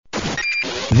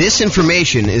This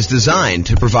information is designed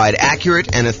to provide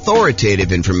accurate and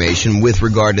authoritative information with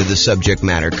regard to the subject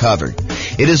matter covered.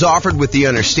 It is offered with the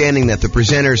understanding that the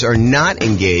presenters are not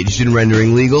engaged in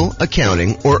rendering legal,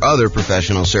 accounting, or other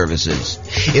professional services.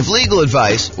 If legal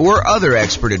advice or other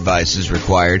expert advice is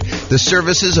required, the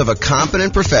services of a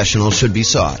competent professional should be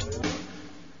sought.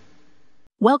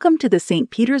 Welcome to the St.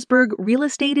 Petersburg Real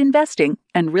Estate Investing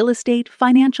and Real Estate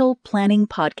Financial Planning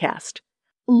Podcast.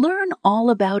 Learn all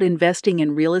about investing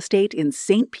in real estate in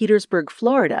St. Petersburg,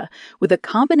 Florida, with a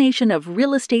combination of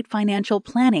real estate financial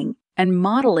planning and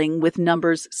modeling with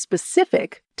numbers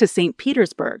specific to St.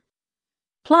 Petersburg.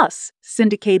 Plus,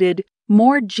 syndicated,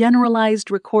 more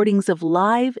generalized recordings of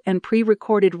live and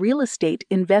pre-recorded real estate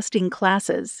investing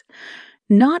classes,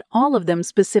 not all of them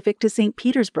specific to St.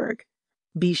 Petersburg.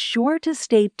 Be sure to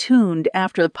stay tuned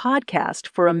after the podcast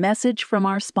for a message from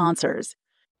our sponsors.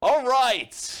 All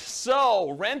right,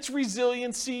 so rent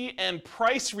resiliency and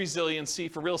price resiliency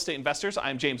for real estate investors.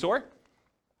 I'm James Orr.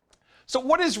 So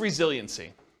what is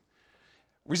resiliency?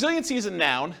 Resiliency is a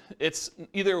noun. It's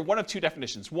either one of two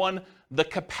definitions. One, the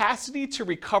capacity to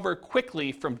recover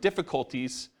quickly from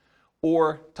difficulties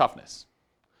or toughness.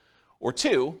 Or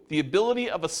two, the ability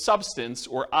of a substance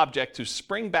or object to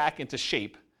spring back into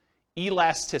shape,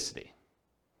 elasticity.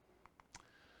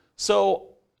 So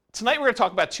tonight we're going to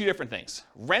talk about two different things,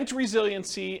 rent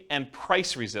resiliency and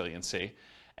price resiliency,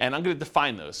 and I'm going to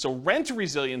define those. So rent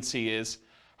resiliency is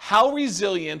how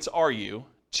resilient are you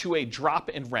to a drop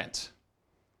in rent?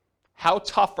 How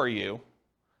tough are you?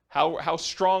 How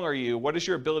strong are you? What is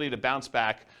your ability to bounce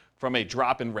back from a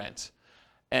drop in rent?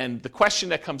 And the question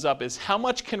that comes up is how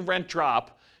much can rent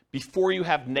drop before you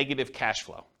have negative cash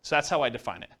flow? So that's how I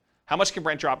define it. How much can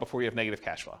rent drop before you have negative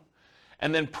cash flow?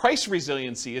 And then price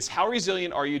resiliency is how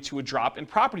resilient are you to a drop in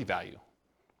property value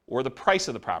or the price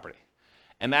of the property?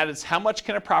 And that is how much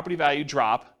can a property value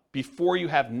drop before you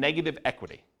have negative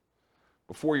equity,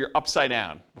 before you're upside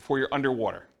down, before you're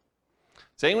underwater.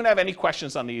 Does anyone have any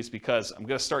questions on these? Because I'm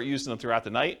going to start using them throughout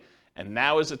the night. And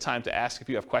now is the time to ask if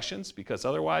you have questions, because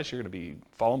otherwise you're going to be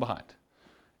falling behind.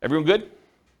 Everyone good?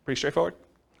 Pretty straightforward?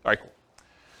 All right, cool.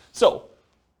 So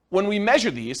when we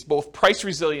measure these, both price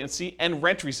resiliency and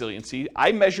rent resiliency,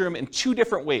 I measure them in two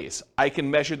different ways. I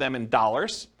can measure them in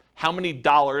dollars. How many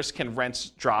dollars can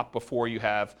rents drop before you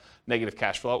have negative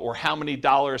cash flow? Or how many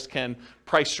dollars can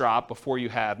price drop before you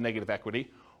have negative equity?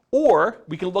 Or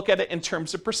we can look at it in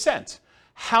terms of percent.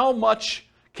 How much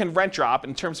can rent drop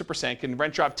in terms of percent? Can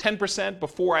rent drop 10%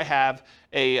 before I have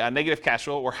a negative cash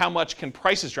flow? Or how much can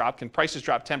prices drop? Can prices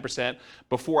drop 10%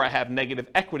 before I have negative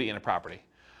equity in a property?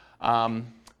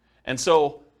 And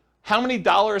so how many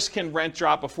dollars can rent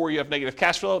drop before you have negative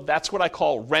cash flow? That's what I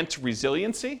call rent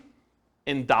resiliency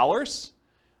in dollars.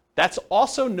 That's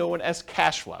also known as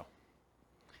cash flow.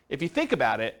 If you think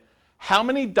about it, how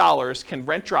many dollars can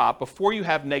rent drop before you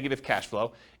have negative cash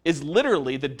flow is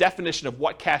literally the definition of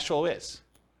what cash flow is,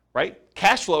 right?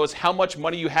 Cash flow is how much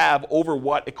money you have over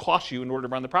what it costs you in order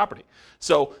to run the property.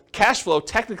 So cash flow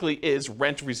technically is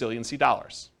rent resiliency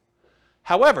dollars.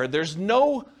 However, there's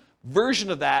no version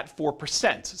of that for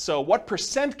percent. So what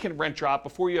percent can rent drop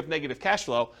before you have negative cash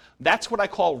flow? That's what I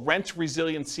call rent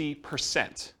resiliency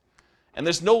percent. And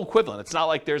there's no equivalent. It's not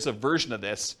like there's a version of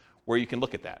this where you can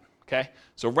look at that. Okay?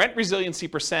 So rent resiliency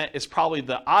percent is probably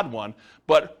the odd one,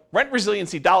 but rent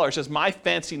resiliency dollars is my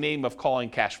fancy name of calling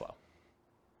cash flow.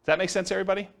 Does that make sense,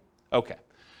 everybody? Okay.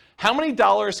 How many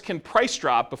dollars can price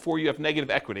drop before you have negative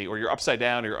equity or you're upside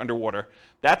down or you're underwater?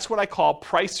 That's what I call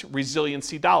price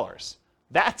resiliency dollars.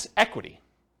 That's equity,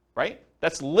 right?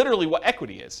 That's literally what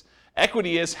equity is.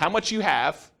 Equity is how much you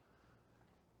have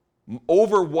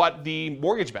over what the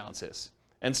mortgage balance is.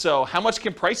 And so how much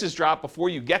can prices drop before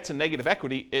you get to negative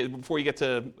equity,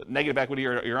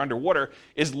 or you're underwater,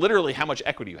 is literally how much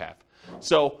equity you have.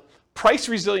 So price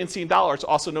resiliency in dollars,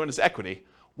 also known as equity.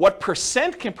 What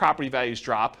percent can property values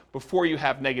drop before you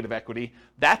have negative equity?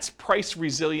 That's price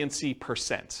resiliency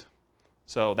percent.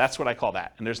 So that's what I call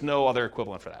that. And there's no other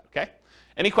equivalent for that, okay?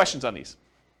 Any questions on these?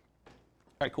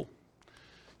 All right, cool.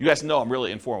 You guys know I'm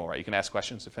really informal, right? You can ask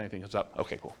questions if anything comes up.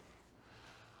 Okay, cool.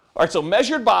 All right, so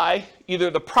measured by either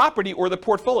the property or the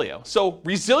portfolio. So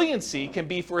resiliency can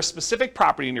be for a specific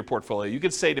property in your portfolio. You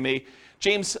could say to me,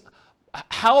 James,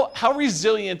 how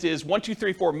resilient is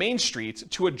 1234 Main Street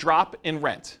to a drop in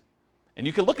rent? And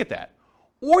you can look at that.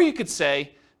 Or you could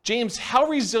say, James, how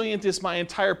resilient is my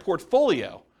entire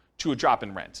portfolio to a drop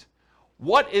in rent?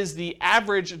 What is the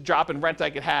average drop in rent I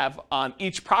could have on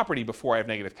each property before I have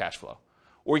negative cash flow?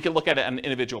 Or you can look at it on an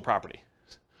individual property.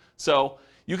 So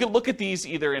you can look at these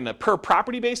either in a per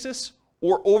property basis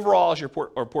or overall as your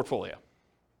portfolio.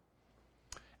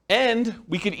 And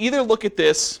we could either look at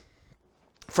this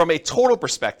from a total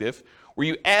perspective, where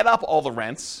you add up all the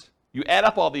rents, you add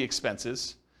up all the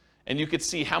expenses, and you could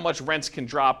see how much rents can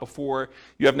drop before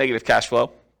you have negative cash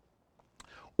flow.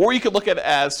 Or you could look at it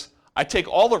as, I take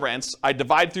all the rents, I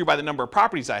divide through by the number of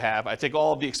properties I have, I take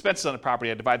all of the expenses on the property,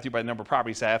 I divide through by the number of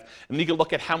properties I have, and then you can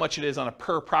look at how much it is on a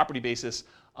per property basis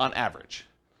on average.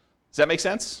 Does that make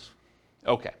sense?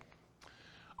 Okay.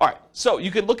 All right, so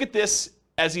you could look at this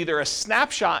as either a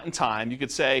snapshot in time. You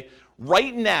could say,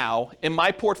 right now in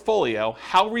my portfolio,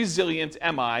 how resilient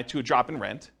am I to a drop in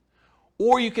rent?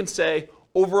 Or you can say,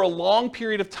 over a long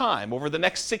period of time, over the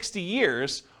next 60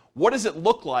 years, what does it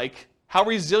look like? How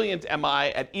resilient am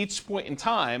I at each point in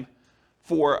time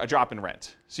for a drop in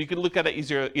rent? So you can look at it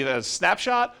either as a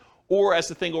snapshot or as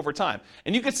the thing over time.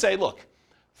 And you could say, look,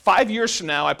 5 years from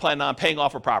now, I plan on paying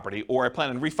off a property, or I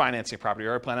plan on refinancing a property,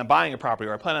 or I plan on buying a property,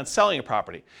 or I plan on selling a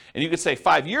property. And you could say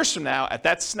 5 years from now, at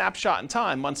that snapshot in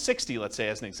time, month 60, let's say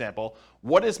as an example,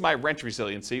 what is my rent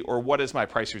resiliency, or what is my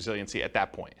price resiliency at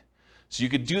that point? So you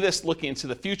could do this looking into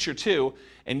the future too,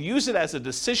 and use it as a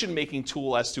decision-making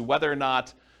tool as to whether or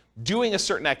not doing a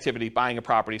certain activity, buying a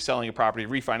property, selling a property,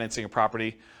 refinancing a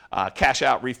property, cash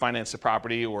out, refinance a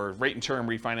property, or rate and term,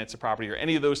 refinance a property, or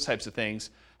any of those types of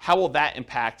things, how will that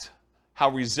impact how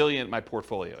resilient my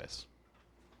portfolio is?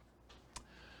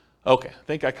 Okay, I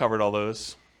think I covered all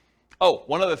those. Oh,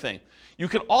 one other thing. You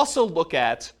can also look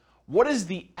at what is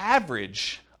the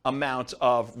average amount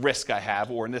of risk I have,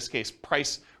 or in this case,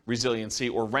 price resiliency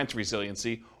or rent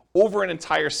resiliency, over an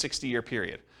entire 60-year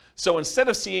period. So instead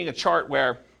of seeing a chart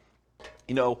where,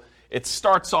 it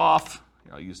starts off,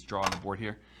 I'll use draw on the board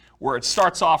here, where it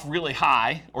starts off really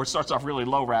high, or it starts off really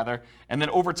low rather, and then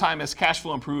over time as cash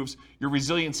flow improves, your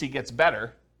resiliency gets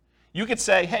better. You could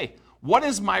say, hey, what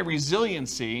is my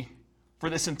resiliency for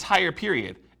this entire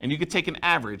period? And you could take an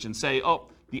average and say, oh,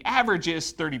 the average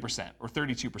is 30% or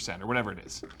 32% or whatever it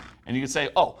is. And you could say,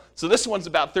 oh, so this one's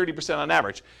about 30% on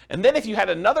average. And then if you had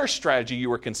another strategy you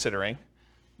were considering,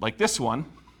 like this one,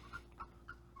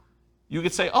 you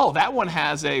could say, oh, that one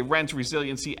has a rent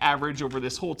resiliency average over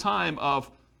this whole time of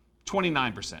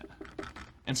 29%.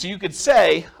 And so you could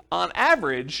say, on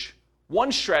average,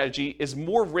 one strategy is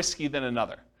more risky than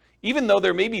another, even though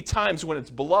there may be times when it's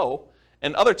below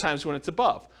and other times when it's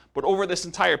above. But over this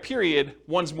entire period,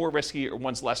 one's more risky or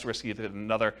one's less risky than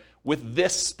another with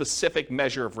this specific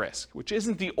measure of risk, which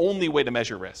isn't the only way to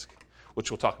measure risk, which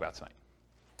we'll talk about tonight.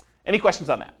 Any questions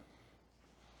on that?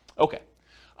 Okay.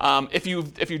 If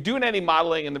you're doing any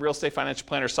modeling in the Real Estate Financial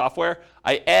Planner software,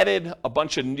 I added a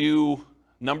bunch of new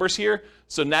numbers here.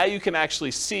 So now you can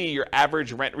actually see your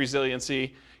average rent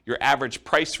resiliency, your average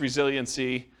price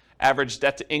resiliency, average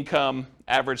debt to income,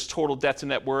 average total debt to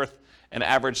net worth, and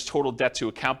average total debt to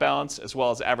account balance, as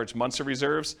well as average months of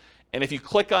reserves. And if you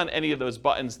click on any of those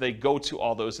buttons, they go to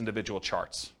all those individual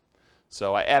charts.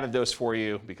 So I added those for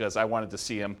you because I wanted to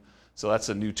see them. So that's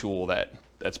a new tool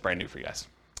that's brand new for you guys.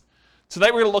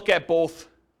 Tonight we're going to look at both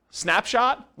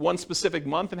snapshot, one specific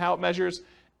month and how it measures,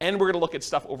 and we're going to look at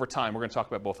stuff over time. We're going to talk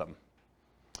about both of them.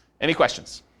 Any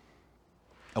questions?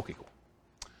 Okay, cool.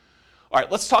 All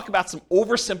right, let's talk about some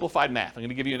oversimplified math. I'm going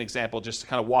to give you an example just to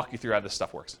kind of walk you through how this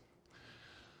stuff works.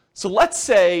 So let's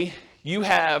say you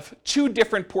have two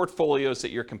different portfolios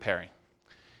that you're comparing.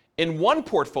 In one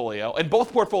portfolio, in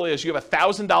both portfolios, you have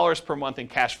 $1,000 per month in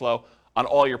cash flow on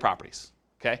all your properties,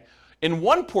 okay? In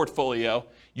one portfolio,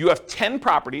 you have 10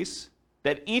 properties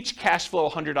that each cash flow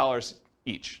 $100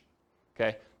 each,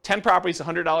 okay? 10 properties,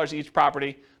 $100 each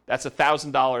property, that's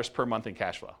 $1,000 per month in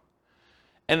cash flow.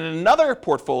 And in another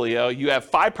portfolio, you have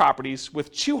 5 properties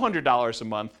with $200 a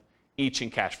month each in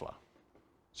cash flow.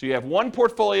 So you have one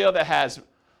portfolio that has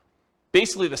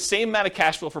basically the same amount of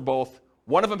cash flow for both.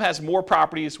 One of them has more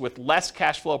properties with less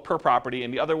cash flow per property,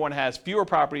 and the other one has fewer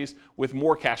properties with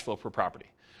more cash flow per property.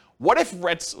 What if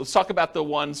rents, let's talk about the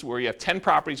ones where you have 10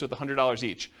 properties with $100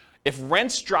 each. If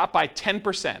rents drop by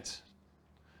 10%,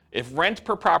 if rent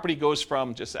per property goes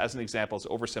from, just as an example, it's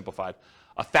oversimplified,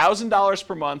 $1,000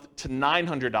 per month to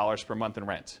 $900 per month in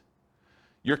rent,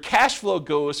 your cash flow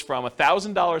goes from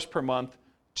 $1,000 per month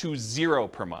to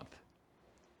 $0 per month.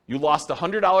 You lost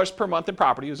 $100 per month in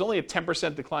property. It was only a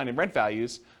 10% decline in rent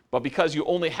values, but because you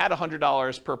only had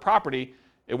 $100 per property,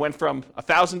 it went from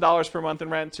 $1,000 per month in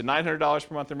rent to $900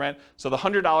 per month in rent. So the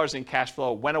 $100 in cash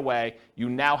flow went away. You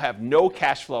now have no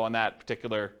cash flow on that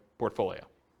particular portfolio.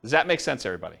 Does that make sense,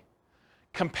 everybody?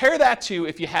 Compare that to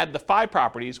if you had the 5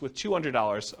 properties with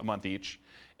 $200 a month each.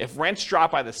 If rents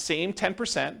drop by the same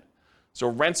 10%, so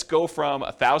rents go from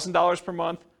 $1,000 per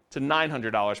month to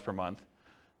 $900 per month,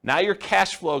 now your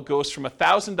cash flow goes from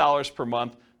 $1,000 per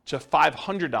month to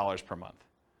 $500 per month.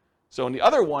 So in the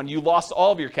other one, you lost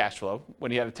all of your cash flow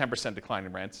when you had a 10% decline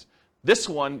in rents. This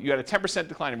one, you had a 10%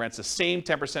 decline in rents, the same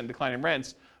 10% decline in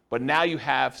rents, but now you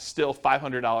have still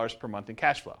 $500 per month in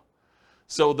cash flow.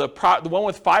 So the one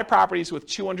with 5 properties with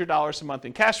 $200 a month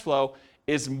in cash flow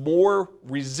is more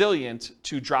resilient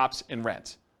to drops in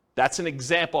rent. That's an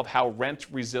example of how rent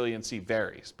resiliency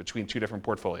varies between 2 different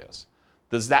portfolios.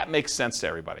 Does that make sense to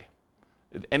everybody?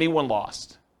 Did anyone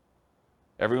lost?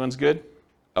 Everyone's good?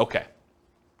 Okay.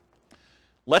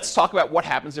 Let's talk about what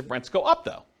happens if rents go up,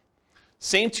 though.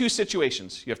 Same 2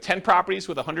 situations. You have 10 properties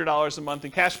with $100 a month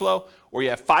in cash flow, or you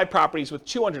have 5 properties with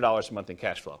 $200 a month in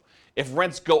cash flow. If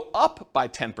rents go up by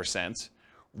 10%,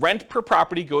 rent per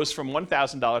property goes from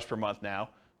 $1,000 per month now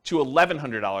to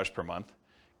 $1,100 per month.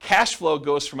 Cash flow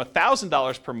goes from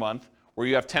 $1,000 per month, where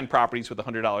you have 10 properties with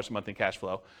 $100 a month in cash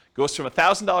flow, goes from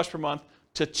 $1,000 per month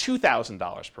to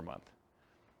 $2,000 per month.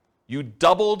 You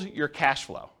doubled your cash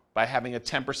flow by having a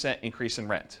 10% increase in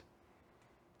rent.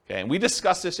 Okay, and we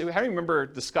discussed this, I remember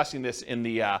discussing this in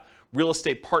the real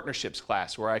estate partnerships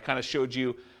class, where I kind of showed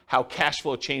you how cash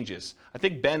flow changes. I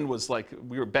think Ben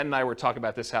and I were talking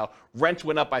about this, how rent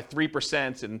went up by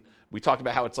 3%, and we talked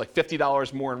about how it's like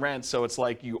 $50 more in rent, so it's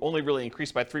like you only really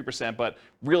increased by 3%, but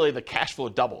really the cash flow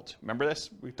doubled. Remember this?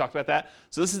 We talked about that?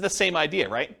 So this is the same idea,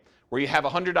 right? Where you have a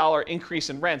 $100 increase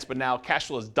in rents, but now cash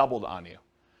flow is doubled on you.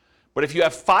 But if you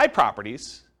have 5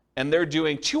 properties, and they're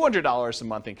doing $200 a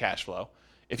month in cash flow,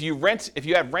 if you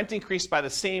have rent increased by the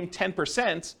same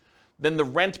 10%, then the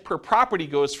rent per property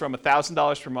goes from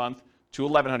 $1,000 per month to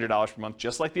 $1,100 per month,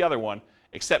 just like the other one,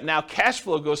 except now cash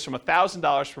flow goes from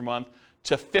 $1,000 per month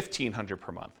to $1,500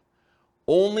 per month.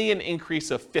 Only an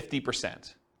increase of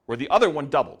 50%, where the other one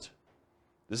doubled.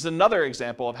 This is another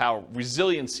example of how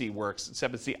resiliency works,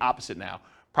 except it's the opposite now.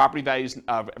 Property values,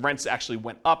 rents actually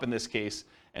went up in this case,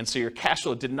 and so your cash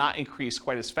flow did not increase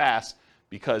quite as fast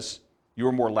because you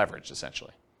were more leveraged,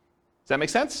 essentially. Does that make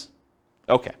sense?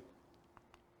 Okay.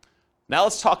 Now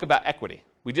let's talk about equity.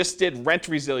 We just did rent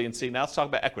resiliency. Now let's talk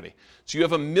about equity. So you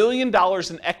have $1 million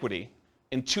in equity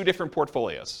in 2 different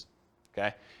portfolios.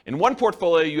 Okay? In one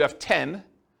portfolio, you have 10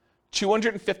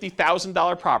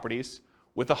 $250,000 properties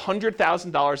with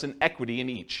 $100,000 in equity in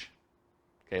each.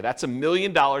 Okay, that's $1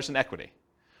 million in equity.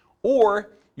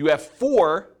 Or you have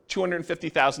 4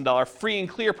 $250,000 free and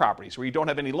clear properties where you don't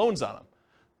have any loans on them.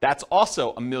 That's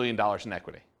also $1 million in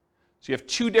equity. So you have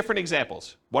 2 different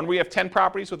examples. One where you have 10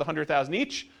 properties with $100,000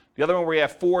 each. The other one where you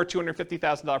have 4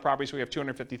 $250,000 properties where you have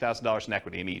 $250,000 in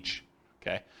equity in each.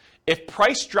 Okay? If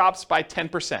price drops by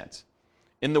 10%,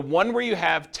 in the one where you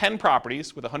have 10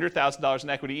 properties with $100,000 in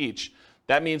equity each,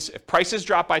 that means if prices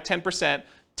drop by 10%,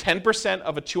 10%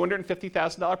 of a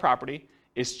 $250,000 property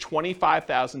is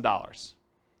 $25,000.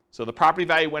 So the property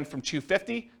value went from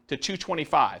 $250,000 to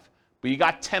 $225,000, but you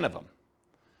got 10 of them.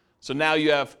 So now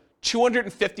you have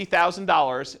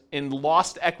 $250,000 in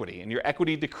lost equity, and your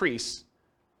equity decreased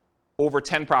over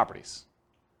 10 properties.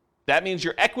 That means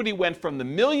your equity went from the $1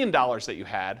 million that you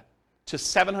had to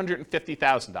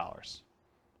 $750,000.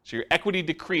 So your equity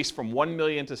decreased from $1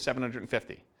 million to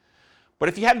 $750,000. But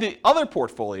if you had the other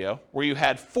portfolio where you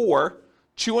had 4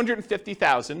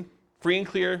 $250,000 free and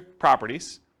clear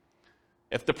properties,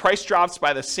 if the price drops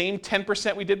by the same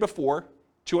 10% we did before,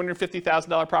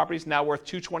 $250,000 properties now worth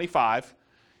 $225,000,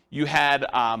 you had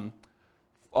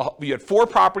 4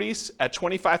 properties at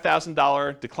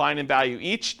 $25,000 decline in value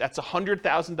each. That's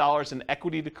 $100,000 in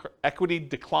equity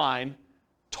decline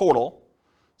total.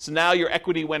 So now your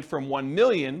equity went from $1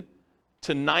 million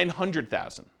to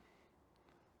 $900,000.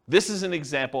 This is an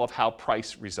example of how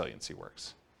price resiliency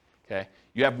works. Okay?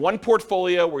 You have one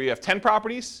portfolio where you have 10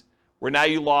 properties, where now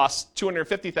you lost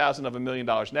 $250,000 of $1 million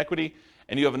in equity,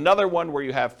 and you have another one where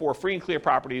you have 4 free and clear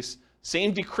properties,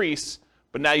 same decrease,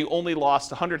 but now you only lost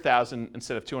 $100,000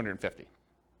 instead of $250,000. Does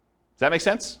that make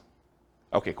sense?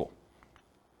 Okay, cool.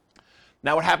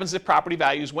 Now what happens if property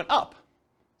values went up?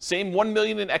 Same $1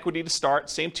 million in equity to start,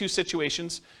 same 2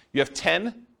 situations. You have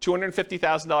 10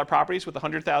 $250,000 properties with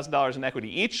 $100,000 in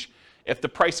equity each. If the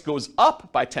price goes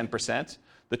up by 10%,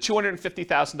 the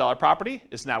 $250,000 property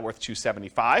is now worth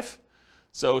 $275,000.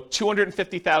 So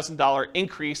 $250,000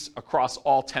 increase across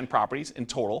all 10 properties in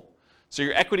total. So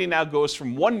your equity now goes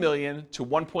from $1 million to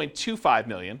 $1.25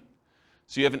 million.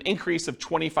 So you have an increase of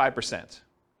 25%.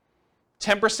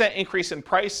 10% increase in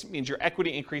price means your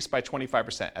equity increased by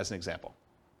 25%, as an example.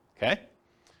 Okay?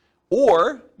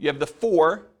 Or you have the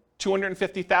 4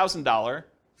 $250,000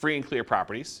 free and clear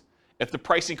properties. If the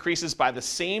price increases by the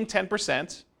same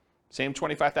 10%, same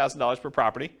 $25,000 per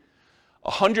property,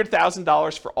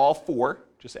 $100,000 for all 4,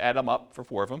 just add them up for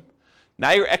 4 of them. Now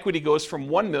your equity goes from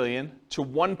 $1 million to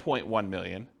 $1.1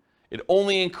 million. It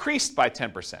only increased by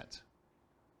 10%.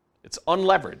 It's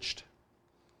unleveraged.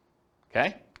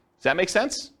 Okay? Does that make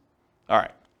sense? All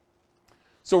right.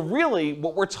 So really,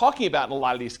 what we're talking about in a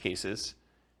lot of these cases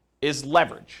is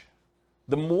leverage.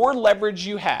 The more leverage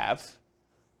you have,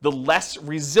 the less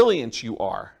resilient you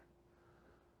are.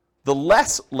 The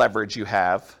less leverage you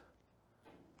have,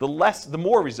 the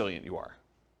more resilient you are.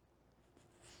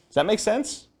 Does that make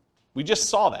sense? We just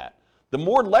saw that. The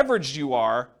more leveraged you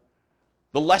are,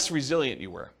 the less resilient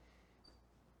you were.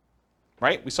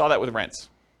 Right? We saw that with rents.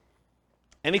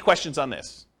 Any questions on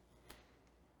this?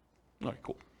 All right,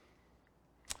 cool.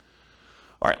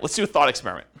 All right, let's do a thought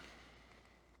experiment.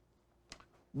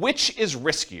 Which is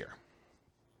riskier?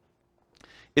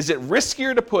 Is it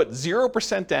riskier to put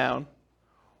 0% down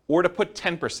or to put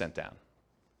 10% down?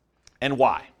 And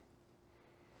why?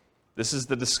 This is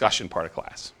the discussion part of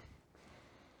class.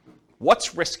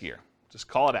 What's riskier? Just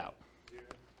call it out.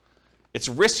 It's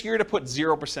riskier to put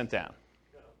 0% down.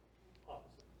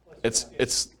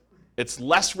 It's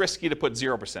less risky to put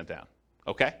 0% down.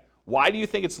 Okay? Why do you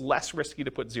think it's less risky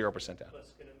to put 0% down? Less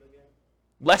skin in the game.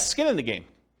 Less skin in the game.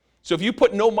 So if you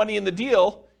put no money in the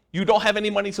deal, you don't have any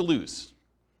money to lose.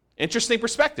 Interesting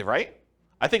perspective, right?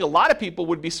 I think a lot of people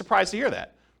would be surprised to hear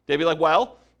that. They'd be like,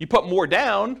 well, you put more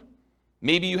down,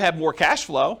 maybe you have more cash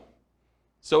flow,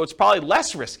 so it's probably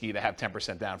less risky to have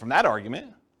 10% down from that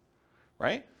argument,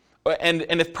 right? And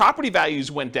if property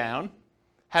values went down,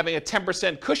 having a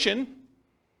 10% cushion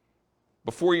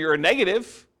before you're a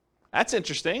negative, that's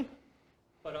interesting.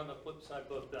 But on the flip side,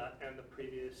 both that and the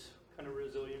previous kind of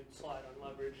resilient slide on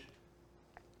leverage,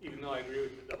 even though I agree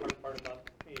with you, the hard part about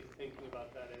me thinking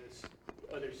about that is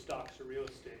whether stocks or real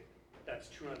estate, that's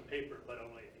true on paper, but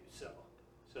only if you sell.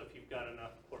 So if you've got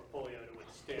enough portfolio to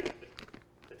withstand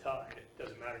the tide, it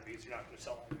doesn't matter because you're not going to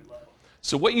sell every low.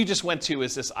 So what you just went to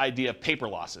is this idea of paper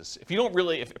losses.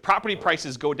 If property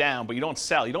prices go down but you don't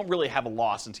sell, you don't really have a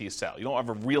loss until you sell. You don't have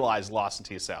a realized loss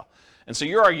until you sell. And so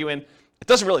you're arguing it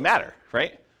doesn't really matter,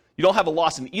 right? You don't have a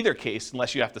loss in either case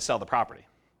unless you have to sell the property.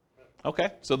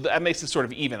 Okay, so that makes it sort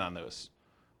of even on those.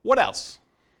 What else?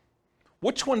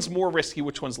 Which one's more risky,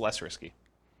 which one's less risky?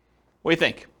 What do you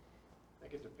think? I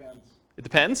think it depends. It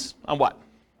depends on what?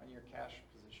 On your cash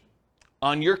position.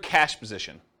 On your cash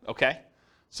position, okay?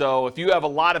 So if you have a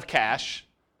lot of cash,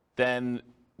 then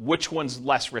which one's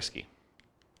less risky?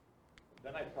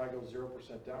 Then I'd probably go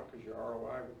 0% down because your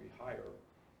ROI would be higher.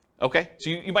 Okay, so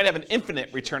you might have an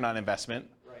infinite return on investment.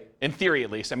 Right. In theory,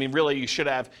 at least. I mean, really, you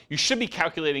should be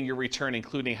calculating your return,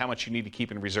 including how much you need to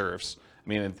keep in reserves. I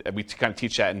mean, we kind of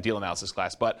teach that in deal analysis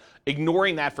class. But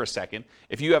ignoring that for a second,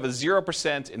 if you have a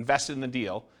 0% invested in the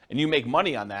deal and you make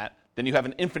money on that, then you have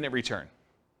an infinite return,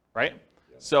 right?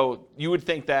 Yeah. So you would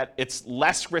think that it's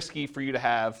less risky for you to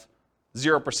have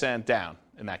 0% down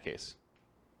in that case.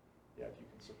 Yeah, if you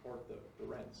can support the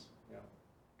rents. Yeah.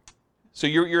 So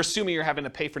you're assuming you're having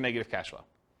to pay for negative cash flow.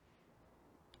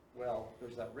 Well,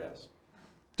 there's that risk.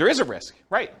 There is a risk,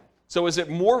 right? So is it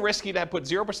more risky to put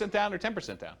 0% down or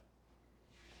 10% down?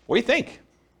 What do you think?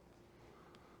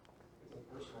 It's a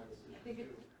personal decision.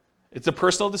 It's a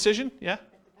personal decision, yeah?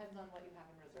 It depends on what you have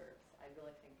in reserves. I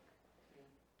really think.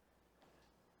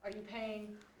 Are you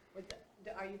paying?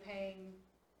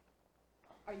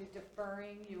 Are you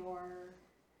deferring your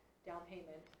down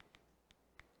payment?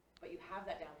 But you have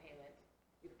that down payment.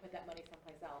 You can put that money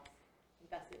someplace else,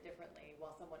 invest it differently,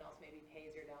 while someone else maybe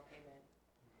pays your down payment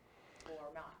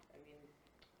or not. I mean,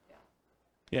 yeah.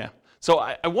 Yeah. So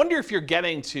I wonder if you're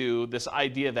getting to this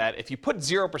idea that if you put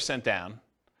 0% down,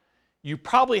 you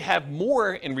probably have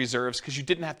more in reserves because you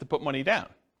didn't have to put money down.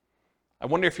 I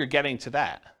wonder if you're getting to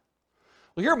that.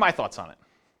 Well, here are my thoughts on it.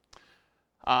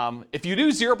 If you do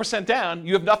 0% down,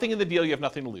 you have nothing in the deal, you have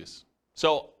nothing to lose.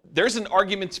 So there's an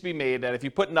argument to be made that if you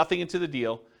put nothing into the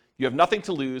deal, you have nothing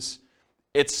to lose.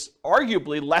 It's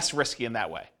arguably less risky in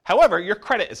that way. However, your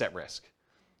credit is at risk.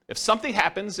 If something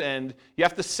happens and you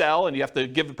have to sell and you have to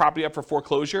give the property up for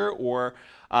foreclosure, or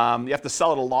you have to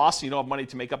sell at a loss and you don't have money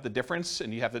to make up the difference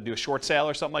and you have to do a short sale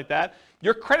or something like that,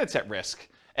 your credit's at risk.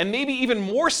 And maybe even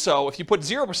more so if you put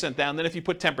 0% down than if you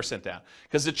put 10% down.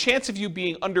 Because the chance of you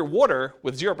being underwater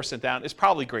with 0% down is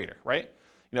probably greater, right?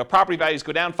 You know, property values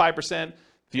go down 5%.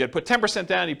 If you had put 10%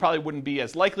 down, you probably wouldn't be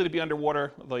as likely to be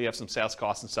underwater, although you have some sales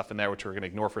costs and stuff in there, which we're going to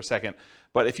ignore for a second.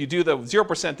 But if you do the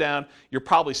 0% down, you're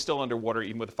probably still underwater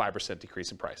even with a 5%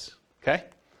 decrease in price, okay?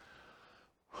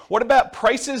 What about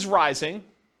prices rising?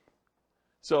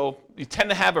 So you tend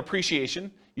to have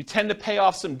appreciation. You tend to pay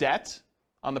off some debt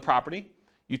on the property.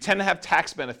 You tend to have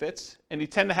tax benefits, and you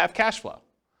tend to have cash flow.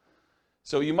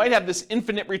 So you might have this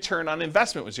infinite return on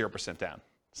investment with 0% down.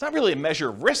 It's not really a measure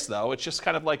of risk, though. It's just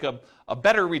kind of like a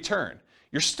better return.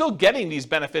 You're still getting these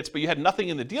benefits, but you had nothing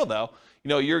in the deal, though.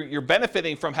 You're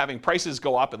benefiting from having prices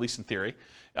go up, at least in theory,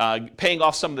 paying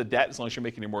off some of the debt as long as you're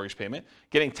making your mortgage payment,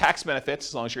 getting tax benefits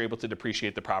as long as you're able to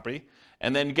depreciate the property,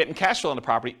 and then getting cash flow on the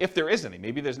property if there is any.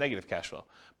 Maybe there's negative cash flow.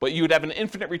 But you would have an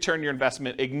infinite return on your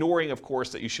investment, ignoring, of course,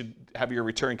 that you should have your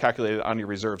return calculated on your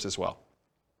reserves as well.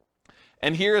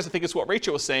 And here's, I think it's what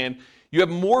Rachel was saying, you have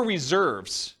more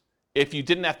reserves if you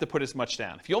didn't have to put as much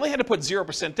down. If you only had to put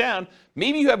 0% down,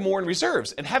 maybe you have more in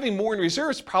reserves. And having more in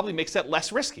reserves probably makes that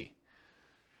less risky.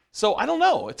 So I don't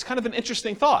know. It's kind of an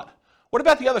interesting thought. What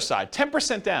about the other side?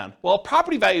 10% down. Well,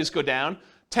 property values go down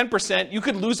 10%. You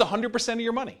could lose 100% of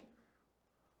your money.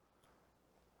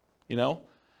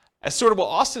 As sort of what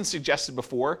Austin suggested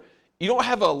before, you don't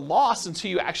have a loss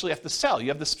until you actually have to sell. You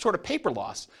have this sort of paper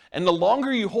loss. And the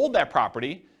longer you hold that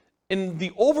property, in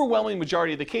the overwhelming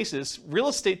majority of the cases, real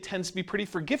estate tends to be pretty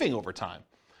forgiving over time.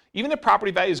 Even if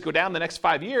property values go down the next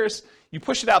 5 years, you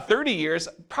push it out 30 years,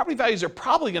 property values are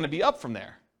probably going to be up from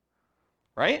there,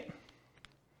 right?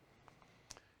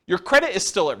 Your credit is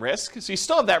still at risk, so you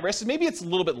still have that risk. Maybe it's a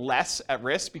little bit less at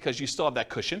risk because you still have that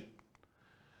cushion.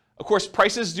 Of course,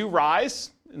 prices do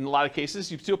rise in a lot of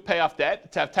cases. You still pay off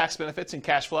debt to have tax benefits and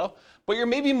cash flow, but you're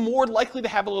maybe more likely to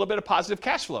have a little bit of positive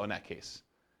cash flow in that case.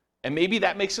 And maybe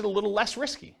that makes it a little less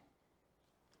risky.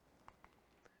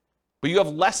 But you have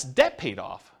less debt paid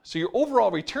off. So your overall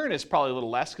return is probably a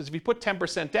little less because if you put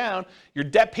 10% down, your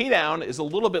debt pay down is a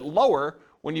little bit lower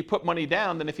when you put money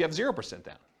down than if you have 0%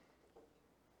 down.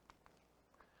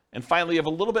 And finally, you have a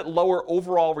little bit lower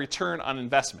overall return on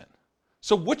investment.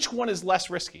 So which one is less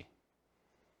risky?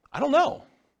 I don't know.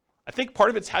 I think part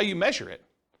of it's how you measure it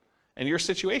and your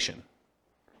situation.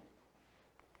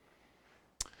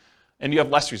 And you have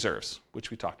less reserves, which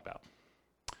we talked about.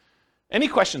 Any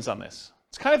questions on this?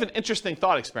 It's kind of an interesting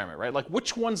thought experiment, right? Like,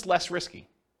 which one's less risky?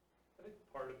 I think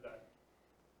part of that,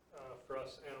 for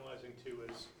us analyzing too,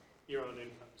 is your own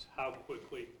incomes. How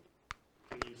quickly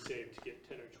can you save to get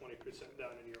 10 or 20%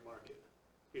 down in your market?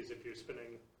 Because if you're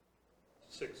spending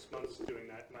 6 months doing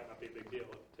that, it might not be a big deal.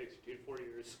 If it takes you 2 to 4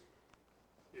 years,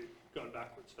 you're going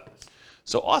backwards fast.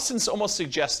 So Austin's almost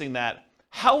suggesting that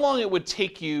how long it would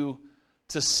take you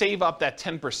to save up that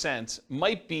 10%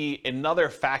 might be another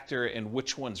factor in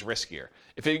which one's riskier.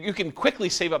 If you can quickly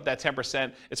save up that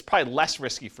 10%, it's probably less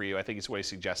risky for you, I think is what he's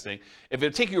suggesting. If it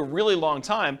would take you a really long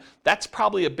time, that's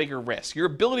probably a bigger risk. Your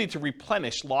ability to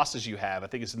replenish losses you have, I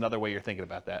think is another way you're thinking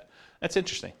about that. That's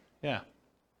interesting, yeah.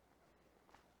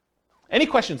 Any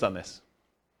questions on this?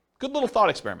 Good little thought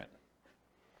experiment.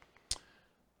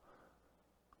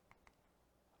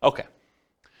 Okay.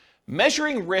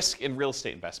 Measuring risk in real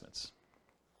estate investments,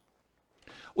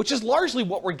 which is largely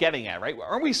what we're getting at, right?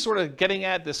 Aren't we sort of getting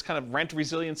at this kind of rent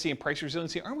resiliency and price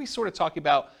resiliency? Aren't we sort of talking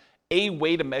about a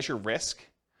way to measure risk?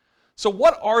 So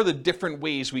what are the different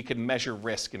ways we can measure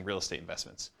risk in real estate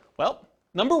investments? Well,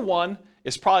 number one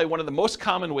is probably one of the most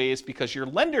common ways because your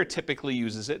lender typically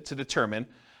uses it to determine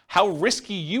how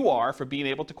risky you are for being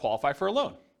able to qualify for a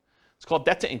loan. It's called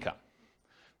debt to income.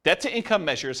 Debt to income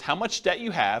measures how much debt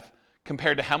you have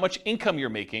compared to how much income you're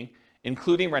making,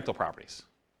 including rental properties.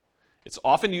 It's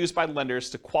often used by lenders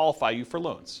to qualify you for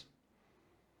loans.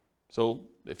 So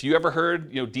if you ever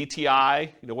heard,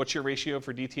 DTI, what's your ratio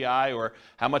for DTI or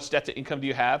how much debt to income do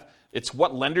you have? It's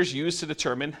what lenders use to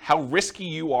determine how risky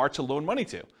you are to loan money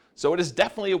to. So it is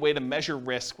definitely a way to measure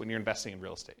risk when you're investing in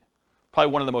real estate.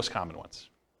 Probably one of the most common ones.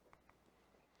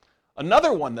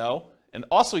 Another one though, and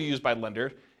also used by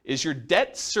lender, is your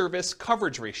debt service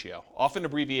coverage ratio, often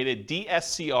abbreviated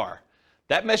DSCR.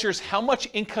 That measures how much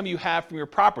income you have from your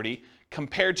property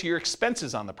compared to your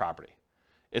expenses on the property.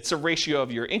 It's a ratio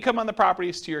of your income on the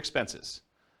properties to your expenses.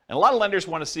 And a lot of lenders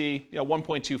want to see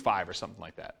 1.25 or something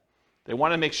like that. They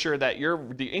want to make sure that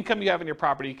the income you have in your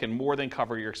property can more than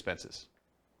cover your expenses.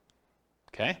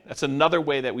 Okay? That's another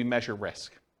way that we measure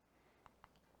risk.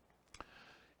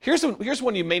 Here's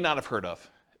one you may not have heard of.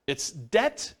 It's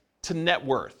debt to net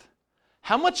worth.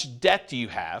 How much debt do you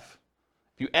have?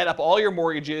 If you add up all your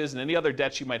mortgages and any other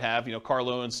debts you might have, car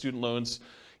loans, student loans,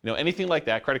 anything like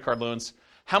that, credit card loans,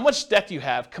 how much debt do you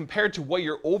have compared to what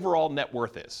your overall net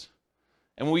worth is?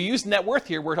 And when we use net worth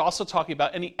here, we're also talking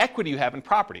about any equity you have in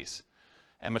properties.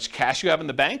 How much cash you have in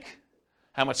the bank,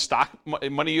 how much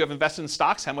money you have invested in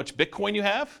stocks, how much Bitcoin you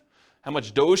have, how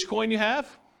much Dogecoin you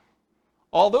have,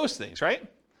 all those things, right?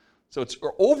 So it's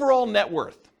your overall net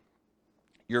worth,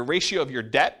 your ratio of your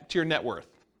debt to your net worth,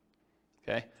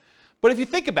 okay? But if you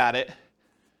think about it,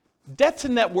 debt to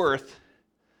net worth,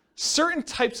 certain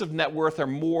types of net worth are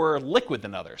more liquid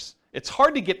than others. It's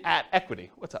hard to get at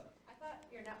equity. What's up? I thought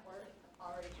your net worth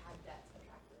already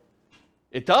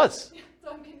It does.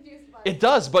 So I'm confused by It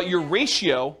does, but your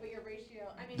ratio, But your ratio,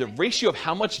 I mean. the ratio of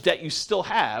how much debt you still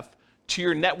have to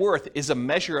your net worth is a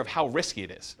measure of how risky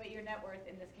it is. But your net worth,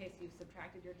 in this case, you've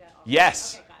subtracted your debt.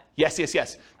 Yes. Okay, got it.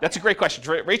 Yes. That's a great question.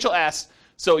 Rachel asked,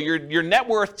 so your net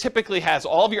worth typically has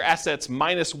all of your assets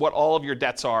minus what all of your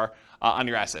debts are on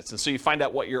your assets. And so you find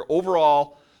out what your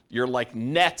overall, your like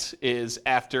net is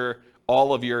after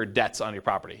all of your debts on your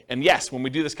property. And yes, when we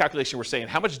do this calculation, we're saying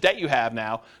how much debt you have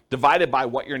now divided by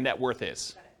what your net worth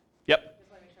is. Got it. Yep.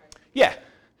 Just want to make sure. Yeah.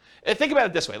 And think about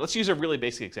it this way. Let's use a really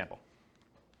basic example.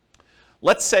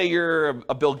 Let's say you're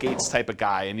a Bill Gates type of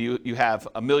guy and you have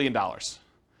 $1 million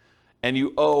and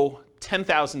you owe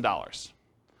 $10,000.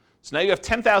 So now you have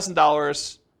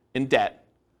 $10,000 in debt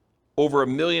over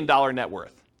 $1 million net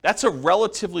worth. That's a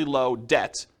relatively low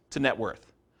debt to net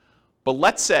worth. But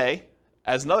let's say,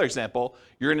 as another example,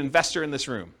 you're an investor in this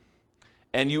room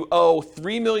and you owe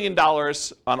 $3 million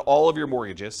on all of your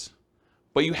mortgages,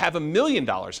 but you have $1 million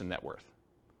in net worth.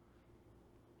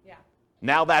 Yeah.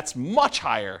 Now that's much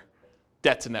higher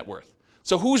debt to net worth.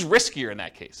 So who's riskier in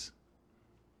that case?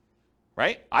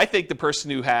 Right? I think the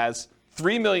person who has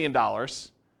 $3 million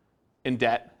in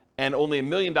debt and only $1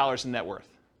 million in net worth,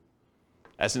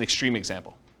 as an extreme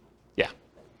example. Yeah.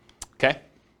 Okay?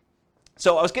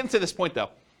 So I was getting to this point though.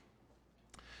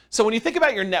 So when you think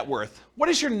about your net worth, what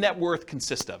does your net worth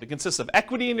consist of? It consists of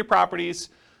equity in your properties,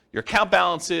 your account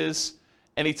balances,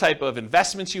 any type of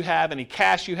investments you have, any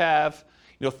cash you have,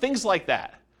 things like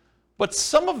that. But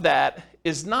some of that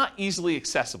is not easily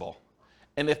accessible.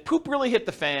 And if poop really hit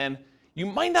the fan, you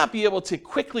might not be able to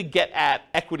quickly get at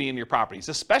equity in your properties,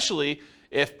 especially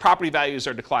if property values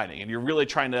are declining and you're really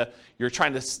trying to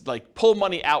like pull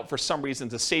money out for some reason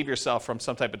to save yourself from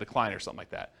some type of decline or something like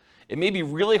that. It may be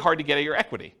really hard to get at your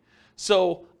equity.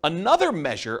 So another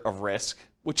measure of risk,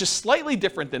 which is slightly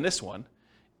different than this one,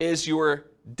 is your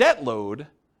debt load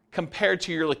compared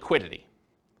to your liquidity.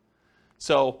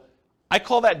 So I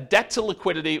call that debt to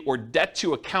liquidity or debt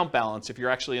to account balance if you're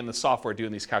actually in the software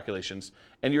doing these calculations.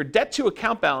 And your debt to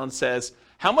account balance says,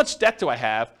 how much debt do I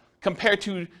have compared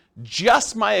to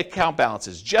just my account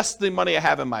balances, just the money I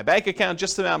have in my bank account,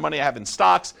 just the amount of money I have in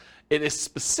stocks. It is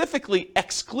specifically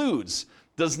excludes,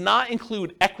 does not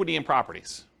include equity in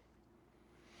properties.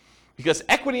 Because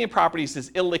equity in properties is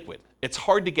illiquid. It's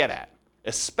hard to get at,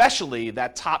 especially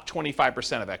that top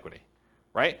 25% of equity,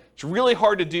 right? It's really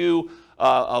hard to do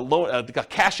a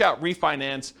cash out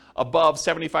refinance above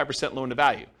 75% loan to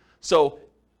value. So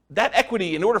that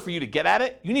equity, in order for you to get at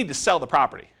it, you need to sell the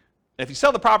property. And if you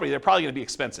sell the property, there are probably going to be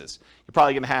expenses. You're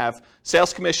probably going to have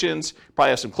sales commissions, probably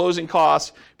have some closing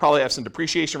costs, probably have some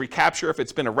depreciation recapture if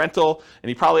it's been a rental, and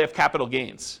you probably have capital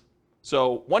gains.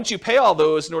 So once you pay all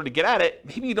those in order to get at it,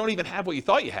 maybe you don't even have what you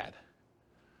thought you had.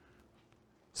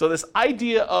 So this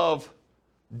idea of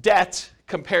debt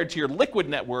compared to your liquid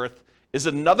net worth is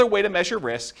another way to measure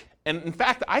risk. And in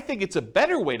fact, I think it's a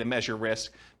better way to measure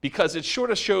risk because it sort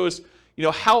of shows,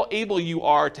 how able you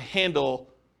are to handle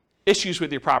issues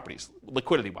with your properties,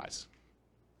 liquidity-wise.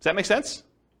 Does that make sense?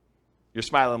 You're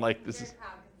smiling like this is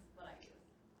What I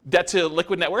use. debt to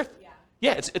liquid net worth? Yeah.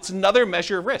 Yeah, it's another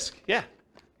measure of risk. Yeah.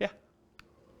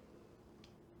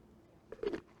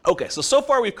 Okay, so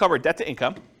far we've covered debt to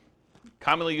income,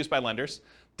 commonly used by lenders,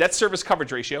 debt service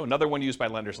coverage ratio, another one used by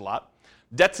lenders a lot,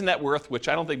 debt to net worth, which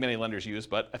I don't think many lenders use,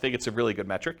 but I think it's a really good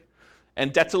metric,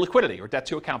 and debt to liquidity or debt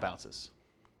to account balances.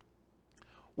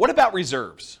 What about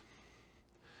reserves?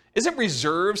 Isn't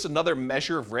reserves another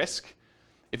measure of risk?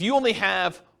 If you only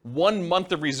have 1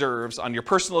 month of reserves on your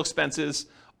personal expenses,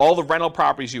 all the rental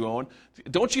properties you own,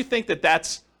 don't you think that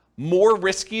that's more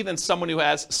risky than someone who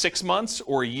has 6 months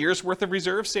or a year's worth of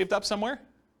reserves saved up somewhere?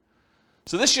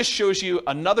 So this just shows you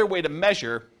another way to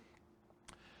measure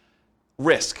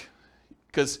risk.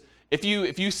 Because if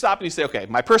you stop and you say, okay,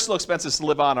 my personal expenses to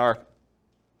live on are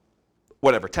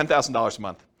whatever, $10,000 a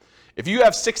month. If you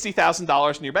have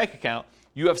 $60,000 in your bank account,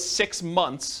 you have 6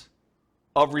 months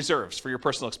of reserves for your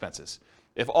personal expenses.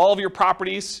 If all of your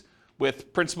properties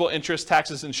with principal, interest,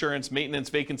 taxes, insurance, maintenance,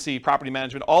 vacancy, property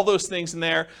management, all those things in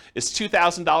there is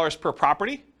 $2,000 per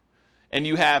property, and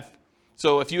you have,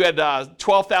 so if you had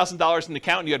 $12,000 in the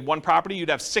account and you had one property, you'd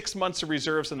have 6 months of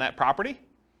reserves on that property.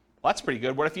 Well, that's pretty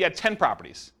good. What if you had 10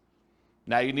 properties?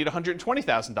 Now you need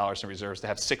 $120,000 in reserves to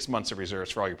have 6 months of reserves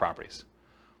for all your properties.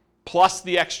 Plus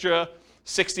the extra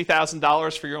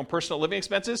 $60,000 for your own personal living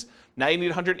expenses. Now you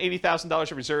need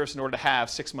 $180,000 of reserves in order to have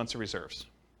 6 months of reserves.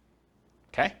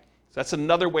 Okay? So that's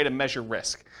another way to measure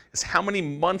risk, is how many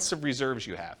months of reserves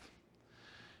you have.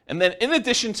 And then in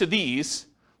addition to these,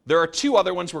 there are 2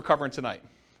 other ones we're covering tonight.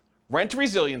 Rent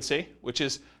resiliency, which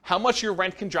is how much your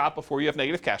rent can drop before you have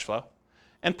negative cash flow,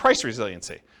 and price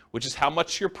resiliency, which is how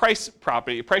much your price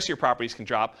of your properties can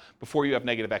drop before you have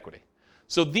negative equity.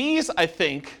 So these, I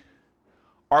think,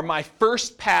 are my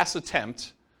first pass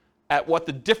attempt at what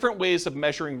the different ways of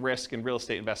measuring risk in real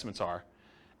estate investments are.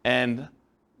 And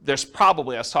there's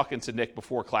probably, I was talking to Nick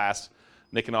before class,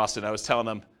 Nick and Austin, I was telling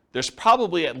them, there's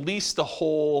probably at least a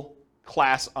whole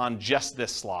class on just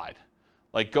this slide,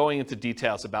 like going into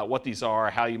details about what these are,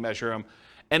 how you measure them.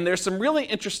 And there's some really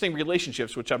interesting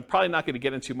relationships, which I'm probably not going to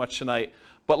get into much tonight,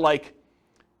 but like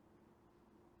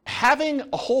having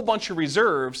a whole bunch of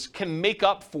reserves can make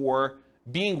up for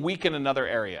being weak in another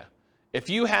area. If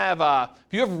you have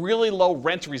really low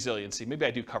rent resiliency, maybe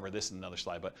I do cover this in another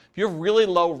slide, but if you have really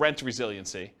low rent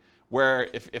resiliency, where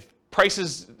if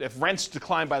rents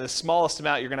decline by the smallest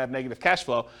amount, you're going to have negative cash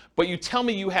flow, but you tell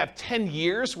me you have 10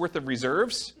 years worth of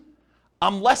reserves,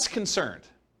 I'm less concerned,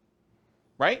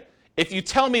 right? If you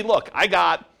tell me, look, I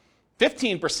got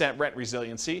 15% rent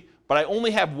resiliency, but I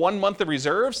only have 1 month of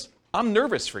reserves, I'm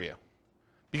nervous for you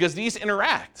because these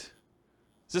interact.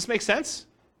 Does this make sense?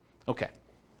 Okay.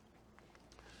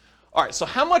 All right, so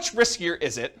how much riskier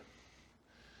is it?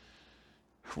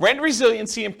 Rent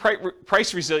resiliency and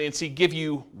price resiliency give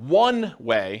you one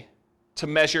way to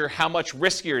measure how much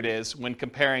riskier it is when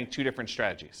comparing two different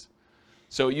strategies.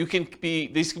 So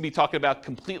these can be talking about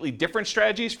completely different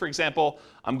strategies. For example,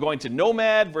 I'm going to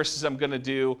Nomad versus I'm going to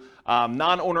do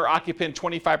non-owner occupant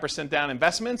 25% down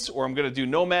investments, or I'm going to do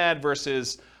Nomad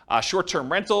versus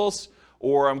short-term rentals,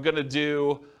 or I'm going to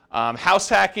do house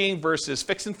hacking versus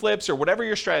fix and flips, or whatever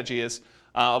your strategy is,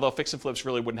 although fix and flips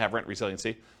really wouldn't have rent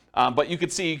resiliency. But you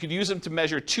could use them to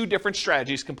measure two different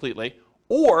strategies completely,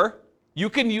 or you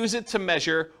can use it to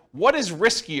measure what is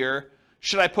riskier.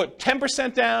 Should I put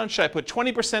 10% down? Should I put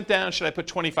 20% down? Should I put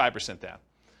 25% down?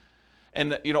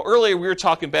 And earlier we were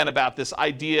talking, Ben, about this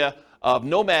idea of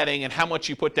nomading and how much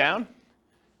you put down.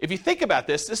 If you think about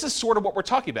this is sort of what we're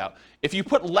talking about. If you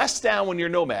put less down when you're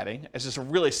nomading, it's just a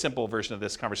really simple version of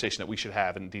this conversation that we should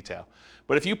have in detail.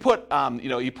 But if you put,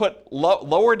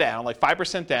 lower down, like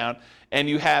 5% down, and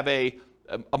you have a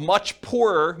much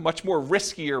poorer, much more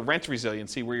riskier rent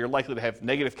resiliency, where you're likely to have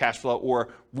negative cash flow or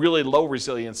really low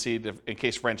resiliency in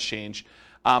case rents change,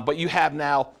 but you have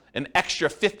now an extra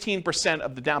 15%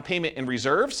 of the down payment in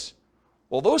reserves,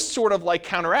 well, those sort of like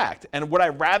counteract. And would I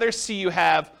rather see you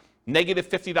have negative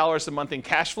 $50 a month in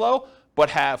cash flow, but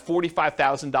have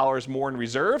 $45,000 more in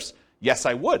reserves? Yes,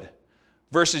 I would.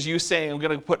 Versus you saying, I'm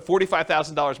going to put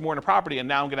 $45,000 more in a property and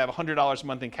now I'm going to have $100 a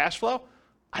month in cash flow?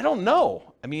 I don't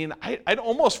know. I mean, I'd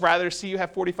almost rather see you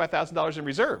have $45,000 in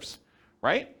reserves,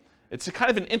 right? It's a kind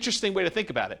of an interesting way to think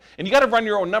about it. And you got to run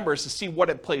your own numbers to see what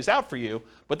it plays out for you,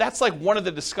 but that's like one of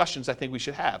the discussions I think we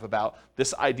should have about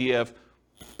this idea of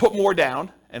put more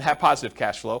down and have positive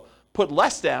cash flow, put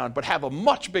less down but have a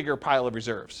much bigger pile of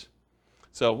reserves.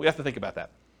 So we have to think about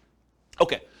that.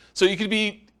 Okay, so you could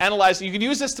be analyzing, you can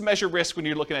use this to measure risk when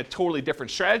you're looking at totally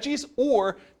different strategies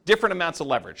or different amounts of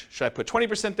leverage. Should I put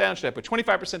 20% down? Should I put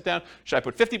 25% down? Should I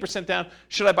put 50% down?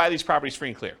 Should I buy these properties free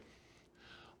and clear?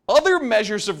 Other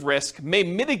measures of risk may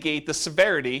mitigate the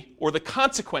severity or the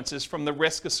consequences from the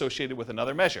risk associated with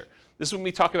another measure. This is what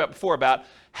we talked about before about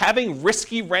having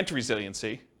risky rent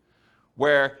resiliency,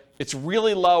 where it's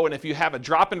really low, and if you have a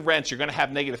drop in rents, you're going to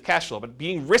have negative cash flow. But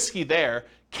being risky there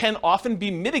can often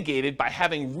be mitigated by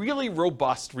having really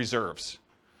robust reserves.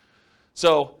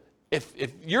 So if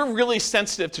you're really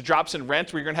sensitive to drops in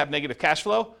rent where you're going to have negative cash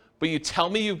flow, but you tell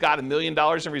me you've got $1 million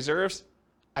in reserves,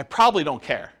 I probably don't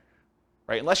care,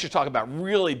 right? Unless you're talking about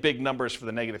really big numbers for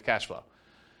the negative cash flow.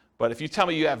 But if you tell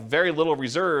me you have very little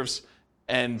reserves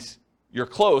and you're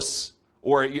close,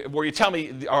 or you tell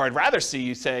me, or I'd rather see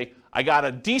you say, I got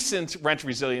a decent rent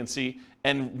resiliency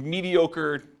and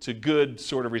mediocre to good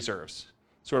sort of reserves.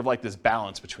 Sort of like this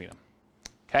balance between them,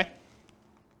 okay?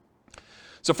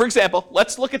 So for example,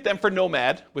 let's look at them for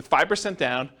Nomad with 5%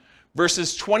 down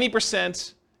versus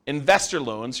 20% investor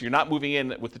loans. You're not moving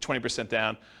in with the 20%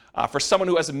 down for someone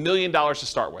who has $1 million to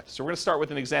start with. So we're going to start with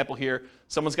an example here.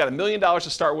 Someone's got $1 million to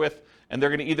start with, and they're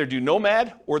going to either do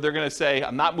Nomad or they're going to say,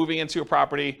 I'm not moving into a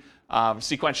property.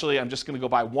 Sequentially, I'm just going to go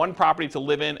buy one property to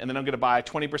live in, and then I'm going to buy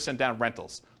 20% down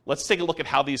rentals. Let's take a look at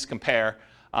how these compare.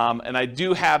 And I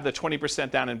do have the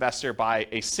 20% down investor buy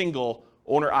a single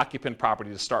owner-occupant property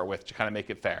to start with to kind of make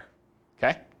it fair,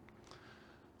 okay?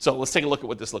 So let's take a look at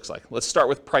what this looks like. Let's start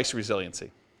with price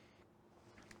resiliency.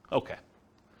 Okay.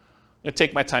 I'm going to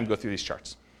take my time to go through these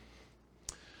charts.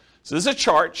 So this is a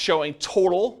chart showing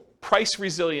total price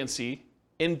resiliency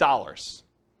in dollars.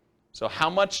 So how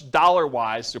much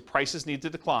dollar-wise do prices need to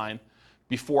decline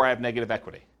before I have negative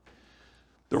equity?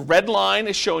 The red line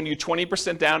is showing you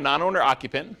 20% down non-owner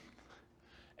occupant.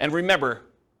 And remember,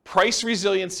 price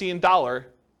resiliency in dollar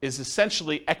is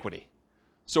essentially equity.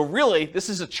 So really, this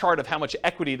is a chart of how much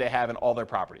equity they have in all their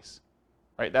properties.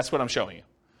 Right? That's what I'm showing you.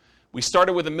 We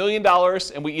started with $1 million,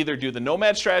 and we either do the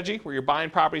nomad strategy, where you're buying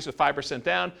properties with 5%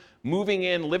 down, moving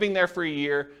in, living there for a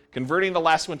year, converting the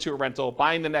last one to a rental,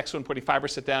 buying the next one, putting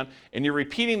 5% down, and you're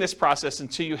repeating this process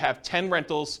until you have 10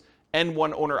 rentals and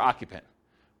 1 owner-occupant,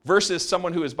 versus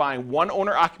someone who is buying 1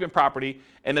 owner-occupant property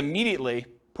and immediately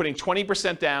putting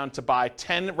 20% down to buy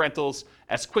 10 rentals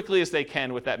as quickly as they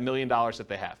can with that $1 million that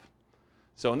they have.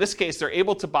 So in this case, they're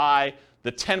able to buy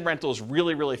the 10 rentals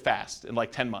really, really fast in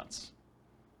like 10 months.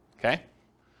 Okay?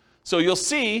 So you'll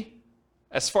see,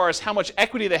 as far as how much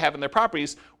equity they have in their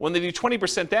properties, when they do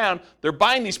 20% down, they're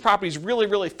buying these properties really,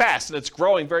 really fast, and it's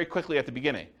growing very quickly at the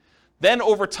beginning. Then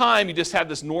over time, you just have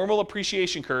this normal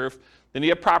appreciation curve. Then you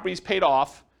have properties paid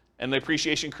off, and the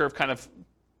appreciation curve kind of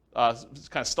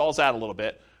stalls out a little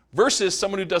bit, versus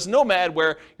someone who does nomad,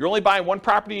 where you're only buying 1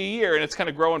 property a year, and it's kind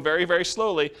of growing very, very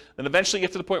slowly. Then eventually you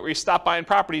get to the point where you stop buying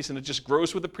properties, and it just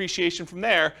grows with appreciation from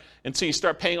there until you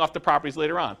start paying off the properties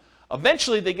later on.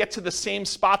 Eventually, they get to the same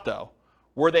spot, though,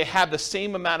 where they have the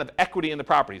same amount of equity in the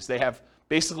properties. They have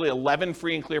basically 11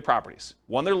 free and clear properties,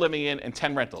 1 they're living in, and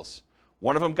 10 rentals.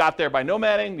 One of them got there by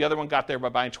nomading, the other one got there by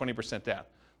buying 20% down.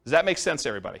 Does that make sense to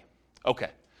everybody? Okay.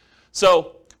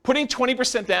 So putting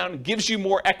 20% down gives you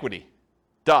more equity.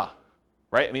 Duh.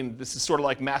 Right? I mean, this is sort of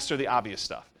like master the obvious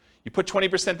stuff. You put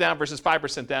 20% down versus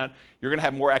 5% down, you're going to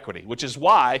have more equity, which is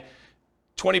why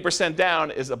 20% down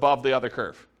is above the other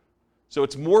curve. So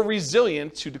it's more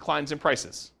resilient to declines in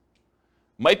prices.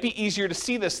 Might be easier to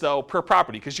see this, though, per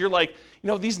property, because you're like,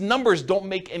 these numbers don't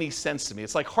make any sense to me.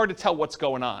 It's like hard to tell what's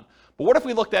going on. But what if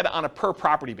we looked at it on a per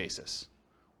property basis?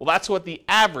 Well, that's what the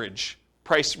average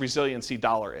price resiliency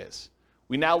dollar is.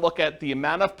 We now look at the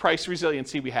amount of price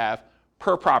resiliency we have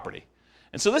per property.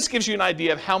 And so this gives you an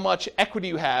idea of how much equity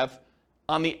you have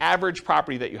on the average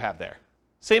property that you have there.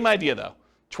 Same idea, though.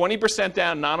 20%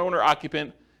 down, non-owner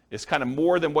occupant, is kind of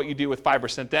more than what you do with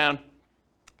 5% down.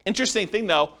 Interesting thing,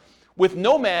 though, with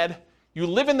nomad, you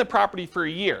live in the property for a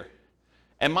year.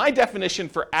 And my definition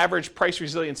for average price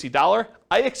resiliency dollar,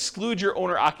 I exclude your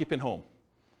owner-occupant home.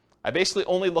 I basically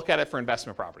only look at it for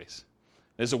investment properties.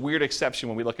 There's a weird exception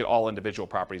when we look at all individual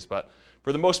properties, but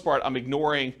for the most part, I'm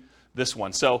ignoring this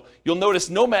one. So you'll notice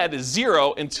nomad is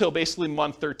 0 until basically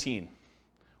month 13,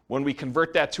 when we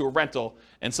convert that to a rental.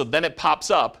 And so then it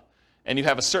pops up, and you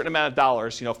have a certain amount of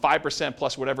dollars, 5%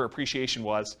 plus whatever appreciation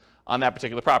was on that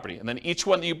particular property. And then each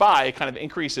one that you buy, it kind of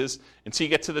increases until you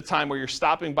get to the time where you're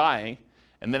stopping buying,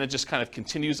 and then it just kind of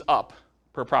continues up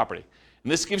per property.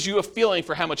 And this gives you a feeling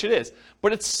for how much it is.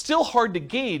 But it's still hard to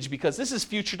gauge because this is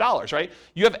future dollars, right?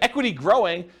 You have equity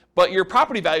growing, but your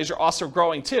property values are also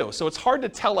growing too. So it's hard to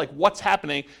tell what's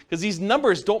happening because these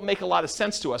numbers don't make a lot of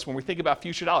sense to us when we think about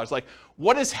future dollars. Like,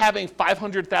 what does having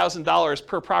 $500,000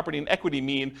 per property in equity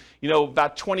mean,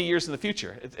 about 20 years in the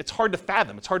future? It's hard to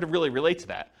fathom. It's hard to really relate to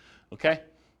that, okay?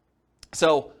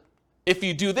 So if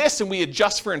you do this and we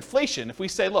adjust for inflation, if we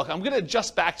say, look, I'm going to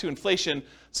adjust back to inflation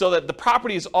so that the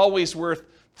property is always worth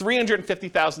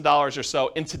 $350,000 or so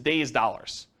in today's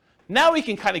dollars. Now we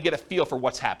can kind of get a feel for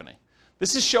what's happening.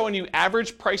 This is showing you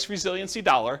average price resiliency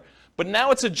dollar, but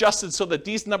now it's adjusted so that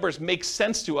these numbers make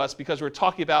sense to us because we're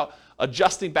talking about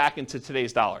adjusting back into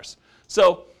today's dollars.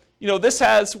 So, this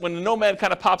has, when the nomad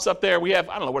kind of pops up there, we have,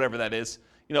 I don't know, whatever that is,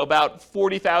 about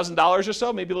 $40,000 or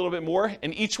so, maybe a little bit more,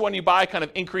 and each one you buy kind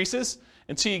of increases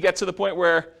until you get to the point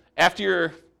where after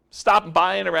you're stopping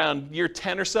buying around year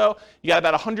 10 or so, you got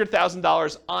about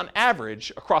 $100,000 on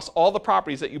average across all the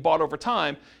properties that you bought over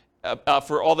time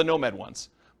for all the nomad ones.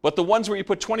 But the ones where you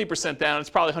put 20% down, it's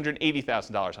probably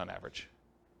 $180,000 on average.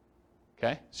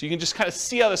 Okay? So you can just kind of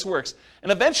see how this works.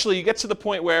 And eventually you get to the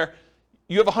point where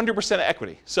you have 100% of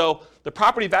equity. So the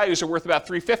property values are worth about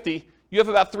 $350,000. You have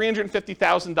about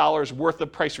 $350,000 worth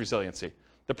of price resiliency.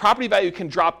 The property value can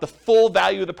drop the full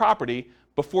value of the property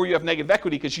before you have negative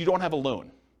equity because you don't have a loan.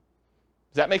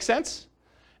 Does that make sense?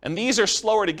 And these are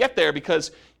slower to get there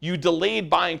because you delayed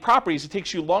buying properties. It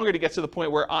takes you longer to get to the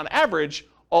point where, on average,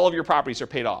 all of your properties are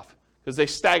paid off because they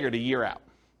staggered a year out.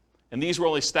 And these were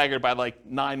only staggered by like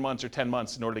 9 months or 10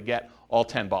 months in order to get all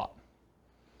 10 bought.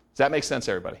 Does that make sense,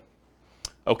 everybody?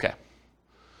 Okay.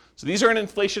 So these are in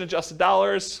inflation-adjusted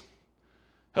dollars.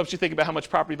 Helps you think about how much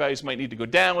property values might need to go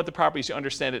down with the properties. You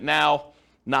understand it now,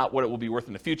 not what it will be worth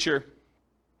in the future.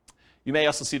 You may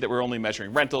also see that we're only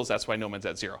measuring rentals. That's why nomad's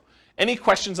at 0. Any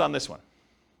questions on this one?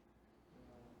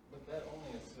 But that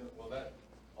only assumes, well, that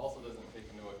also doesn't take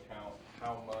into account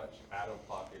how much out of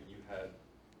pocket you had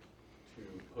to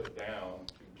put down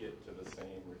to get to the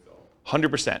same result.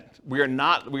 100%. We are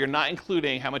not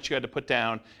including how much you had to put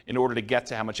down in order to get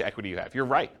to how much equity you have. You're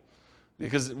right.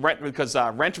 Because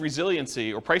rent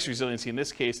resiliency, or price resiliency in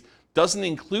this case, doesn't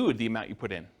include the amount you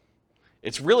put in.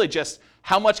 It's really just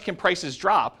how much can prices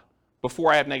drop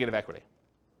before I have negative equity.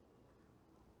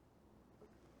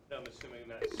 I'm assuming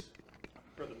that's,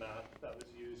 for the math that was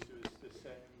used, it was the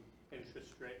same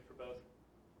interest rate for both?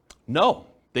 No,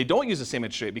 they don't use the same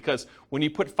interest rate, because when you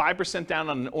put 5% down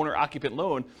on an owner-occupant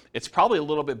loan, it's probably a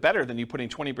little bit better than you putting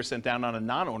 20% down on a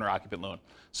non-owner-occupant loan.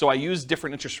 So I use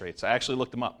different interest rates. I actually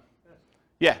looked them up.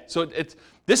 Yeah, so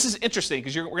this is interesting,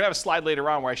 because we're going to have a slide later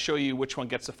on where I show you which one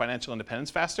gets to financial independence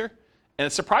faster, and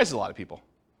it surprises a lot of people.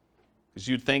 Because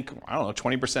you'd think, I don't know,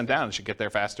 20% down, it should get there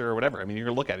faster or whatever. I mean, you're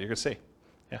going to look at it, you're going to see.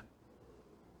 Yeah.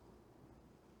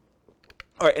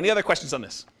 All right, any other questions on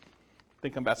this? I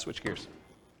think I'm about to switch gears.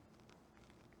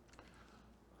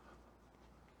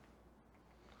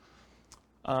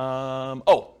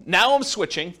 Now I'm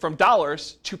switching from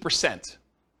dollars to percent.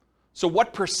 So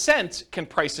what percent can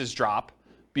prices drop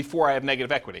before I have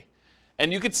negative equity?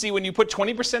 And you can see when you put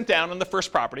 20% down on the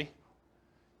first property,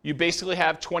 you basically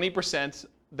have 20%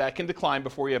 that can decline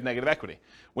before you have negative equity.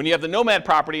 When you have the nomad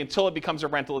property, until it becomes a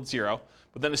rental, it's 0.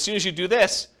 But then as soon as you do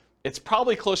this, it's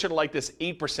probably closer to like this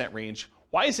 8% range.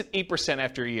 Why is it 8%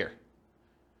 after a year?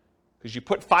 Because you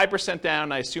put 5%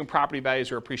 down, I assume property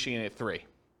values are appreciating at 3.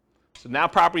 So now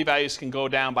property values can go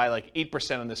down by like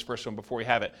 8% on this first one before you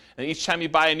have it. And each time you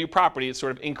buy a new property, it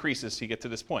sort of increases to get to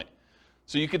this point.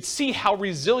 So you can see how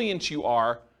resilient you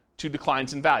are to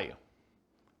declines in value,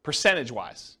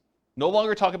 percentage-wise. No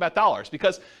longer talk about dollars,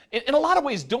 because in a lot of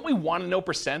ways, don't we want to know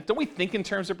percent? Don't we think in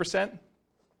terms of percent?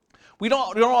 We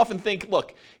don't often think,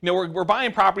 look, we're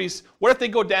buying properties. What if they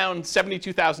go down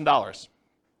 $72,000?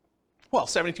 Well,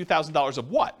 $72,000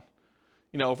 of what?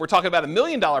 If we're talking about $1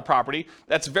 million property,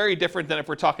 that's very different than if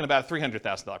we're talking about a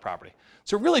 $300,000 property.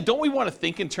 So really, don't we want to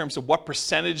think in terms of what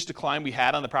percentage decline we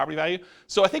had on the property value?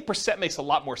 So I think percent makes a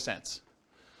lot more sense.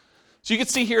 So you can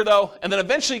see here, though, and then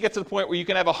eventually you get to the point where you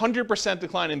can have 100%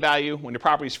 decline in value when your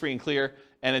property is free and clear,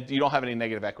 and you don't have any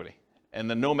negative equity. And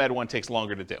the nomad one takes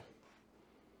longer to do.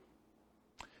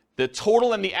 The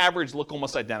total and the average look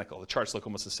almost identical. The charts look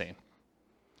almost the same.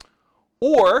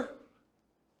 Or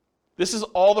this is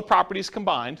all the properties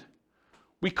combined.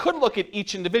 We could look at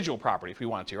each individual property if we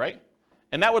wanted to, right?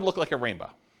 And that would look like a rainbow.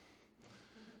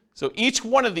 So each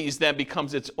one of these then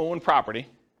becomes its own property.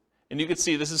 And you can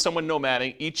see this is someone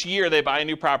nomading. Each year they buy a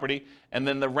new property, and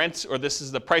then the rent, or this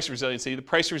is the price resiliency. The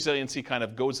price resiliency kind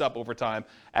of goes up over time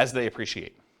as they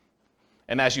appreciate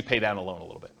and as you pay down a loan a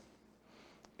little bit.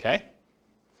 Okay?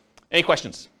 Any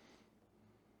questions? Is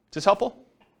this helpful?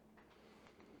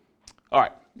 All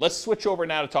right. Let's switch over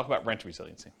now to talk about rent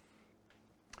resiliency.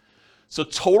 So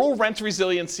total rent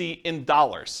resiliency in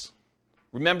dollars.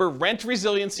 Remember, rent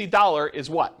resiliency dollar is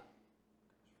what?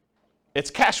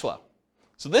 It's cash flow.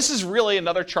 So this is really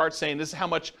another chart saying this is how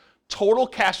much total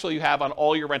cash flow you have on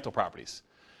all your rental properties.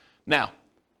 Now,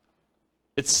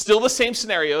 it's still the same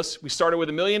scenarios. We started with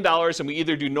 $1 million, and we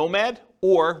either do nomad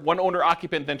or one owner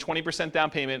occupant, then 20% down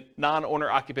payment, non-owner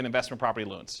occupant investment property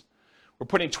loans. We're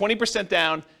putting 20%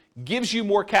 down, gives you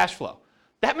more cash flow.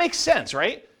 That makes sense,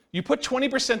 right? You put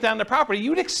 20% down the property, you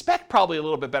would expect probably a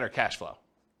little bit better cash flow.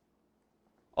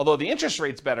 Although the interest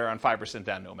rate's better on 5%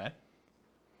 down nomad.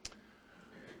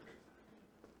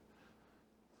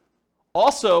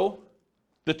 Also,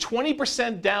 the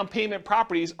 20% down payment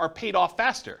properties are paid off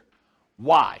faster.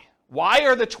 Why? Why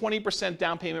are the 20%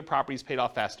 down payment properties paid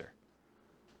off faster?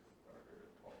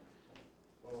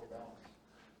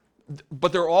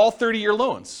 But they're all 30-year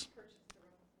loans.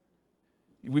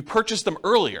 We purchased them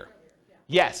earlier.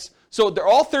 Yes. So they're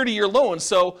all 30-year loans,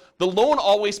 so the loan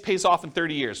always pays off in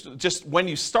 30 years. Just when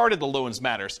you started the loans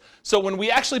matters. So when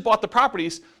we actually bought the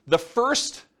properties,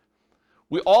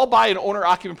 we all buy an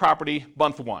owner-occupant property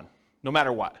month 1, no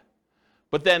matter what.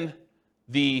 But then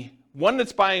the one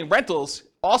that's buying rentals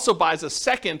also buys a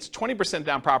second 20%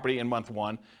 down property in month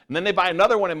 1, and then they buy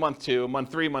another one in month 2,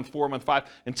 month 3, month 4, month 5,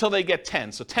 until they get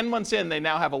 10. So 10 months in, they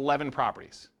now have 11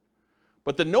 properties.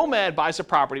 But the nomad buys a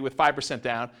property with 5%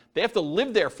 down. They have to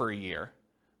live there for a year.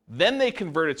 Then they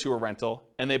convert it to a rental,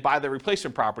 and they buy the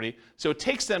replacement property. So it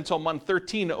takes them until month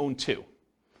 13 to own 2.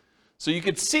 So you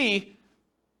could see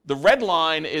the red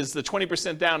line is the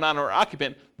 20% down non-owner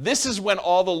occupant. This is when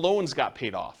all the loans got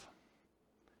paid off.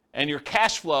 And your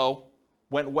cash flow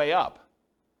went way up.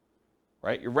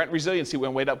 Right? Your rent resiliency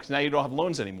went way up because now you don't have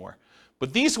loans anymore.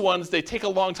 But these ones, they take a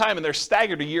long time, and they're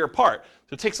staggered a year apart.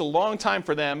 So it takes a long time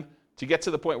for them to get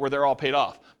to the point where they're all paid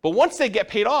off. But once they get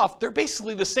paid off, they're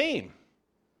basically the same.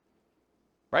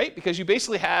 right? Because you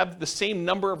basically have the same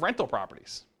number of rental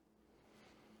properties.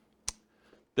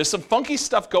 There's some funky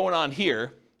stuff going on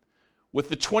here. With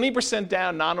the 20%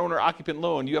 down non-owner occupant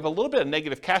loan, you have a little bit of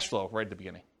negative cash flow right at the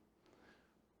beginning.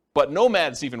 But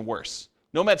Nomad's even worse.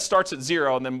 Nomad starts at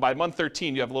 0, and then by month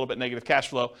 13, you have a little bit negative cash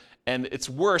flow, and it's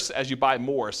worse as you buy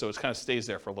more, so it kind of stays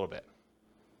there for a little bit.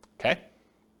 Okay?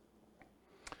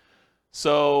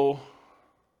 So,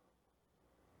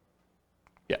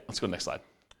 yeah, let's go to the next slide.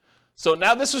 So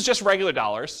now this was just regular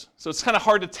dollars, so it's kind of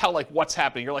hard to tell like what's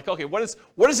happening. You're like, okay, what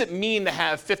does it mean to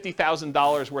have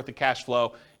 $50,000 worth of cash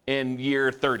flow in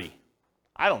year 30?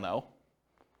 I don't know.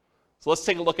 So let's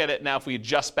take a look at it now if we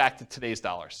adjust back to today's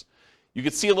dollars. You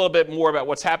can see a little bit more about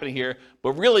what's happening here,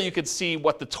 but really you could see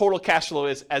what the total cash flow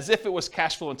is as if it was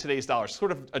cash flow in today's dollars,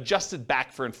 sort of adjusted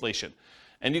back for inflation.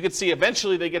 And you can see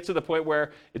eventually they get to the point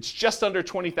where it's just under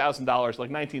 $20,000, like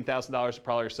 $19,000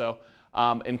 probably or so,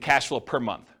 in cash flow per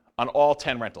month on all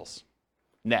 10 rentals,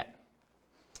 net.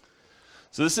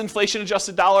 So this inflation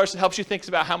adjusted dollars. It helps you think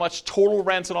about how much total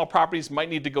rents on all properties might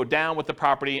need to go down with the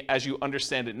property as you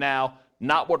understand it now,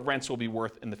 not what rents will be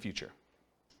worth in the future.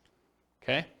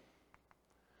 Okay?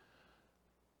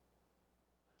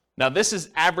 Now this is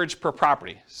average per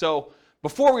property. So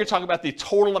before we were talking about the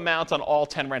total amount on all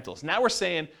 10 rentals. Now we're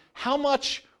saying how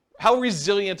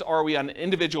resilient are we on an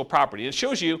individual property? It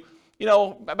shows you,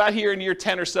 about here in year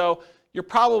 10 or so, you're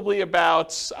probably about,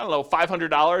 $500 or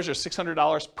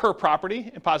 $600 per property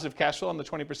in positive cash flow on the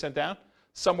 20% down,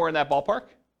 somewhere in that ballpark.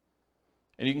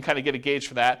 And you can kind of get a gauge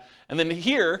for that. And then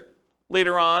here,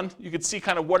 later on, you can see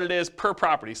kind of what it is per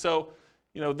property. So,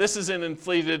 this is in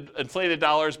inflated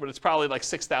dollars, but it's probably like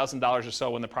 $6,000 or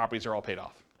so when the properties are all paid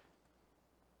off.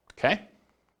 Okay?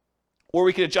 Or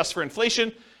we could adjust for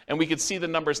inflation, and we could see the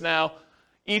numbers now.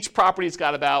 Each property's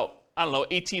got about,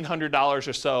 $1,800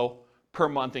 or so per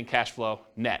month in cash flow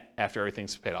net after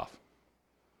everything's paid off.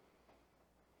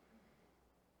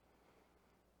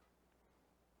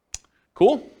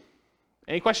 Cool?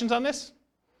 Any questions on this?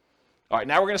 All right,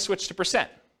 now we're going to switch to percent.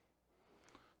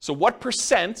 So what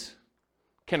percent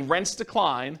can rents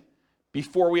decline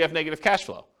before we have negative cash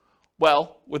flow?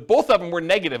 Well, with both of them, we're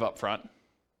negative up front,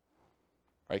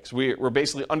 right? Because we're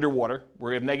basically underwater.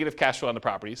 We have negative cash flow on the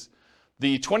properties.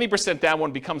 The 20% down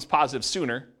one becomes positive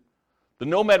sooner. The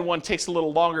Nomad one takes a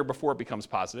little longer before it becomes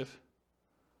positive.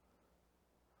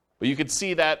 But you can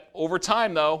see that over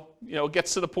time, though, it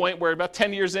gets to the point where about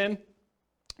 10 years in,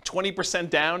 20%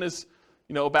 down is,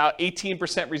 about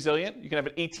 18% resilient. You can have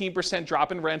an 18%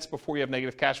 drop in rents before you have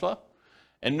negative cash flow.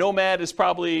 And Nomad is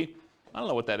probably, I don't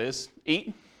know what that is,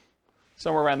 8,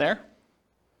 somewhere around there.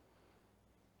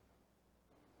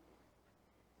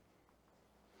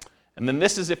 And then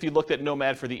this is if you looked at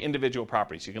Nomad for the individual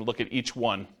properties. You can look at each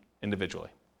one individually.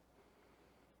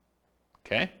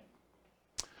 Okay?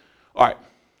 All right.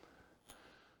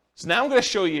 So now I'm going to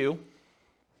show you,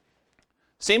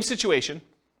 same situation,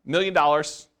 $1 million.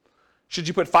 Should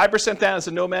you put 5% down as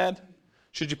a Nomad?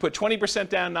 Should you put 20%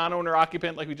 down non-owner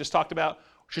occupant like we just talked about?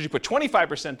 Should you put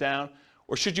 25% down?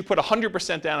 Or should you put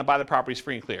 100% down and buy the properties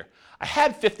free and clear? I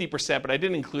had 50%, but I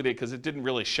didn't include it because it didn't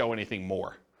really show anything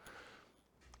more.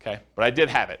 Okay? But I did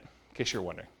have it, in case you're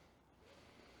wondering.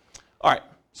 All right.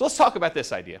 So let's talk about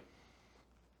this idea.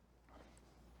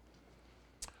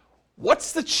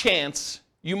 What's the chance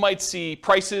you might see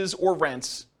prices or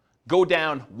rents go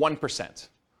down 1%?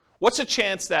 What's the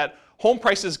chance that home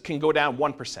prices can go down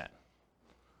 1%?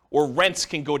 Or rents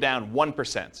can go down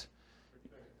 1%?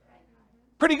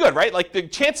 Pretty good, right? Like the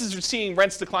chances of seeing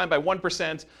rents decline by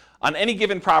 1% on any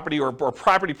given property or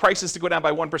property prices to go down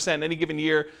by 1% in any given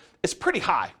year is pretty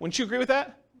high. Wouldn't you agree with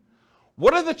that?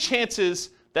 What are the chances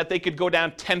that they could go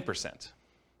down 10%?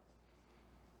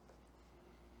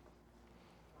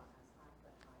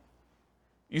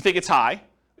 You think it's high?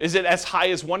 Is it as high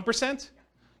as 1%?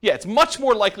 Yeah, it's much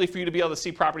more likely for you to be able to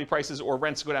see property prices or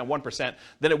rents go down 1%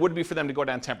 than it would be for them to go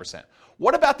down 10%.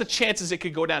 What about the chances it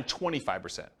could go down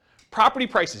 25%? Property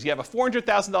prices, you have a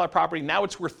 $400,000 property, now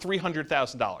it's worth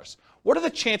 $300,000. What are the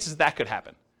chances that could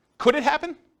happen? Could it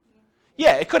happen?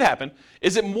 Yeah, it could happen.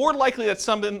 Is it more likely that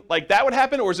something like that would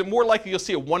happen, or is it more likely you'll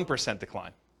see a 1%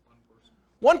 decline?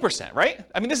 1%, right?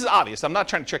 I mean, this is obvious. I'm not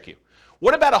trying to trick you.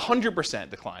 What about a 100%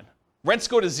 decline? Rents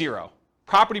go to 0.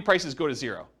 Property prices go to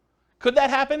 0. Could that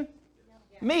happen?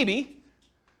 Maybe.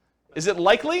 Is it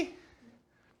likely?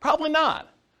 Probably not.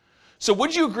 So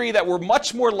would you agree that we're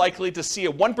much more likely to see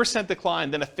a 1%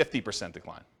 decline than a 50%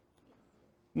 decline?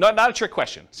 Not a trick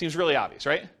question. Seems really obvious,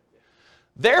 right?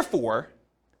 Therefore,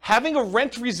 having a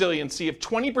rent resiliency of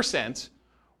 20%,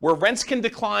 where rents can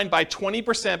decline by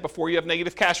 20% before you have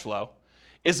negative cash flow,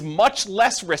 is much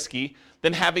less risky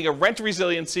than having a rent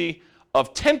resiliency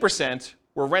of 10%,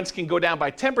 where rents can go down by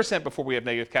 10% before we have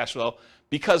negative cash flow,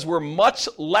 because we're much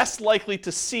less likely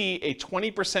to see a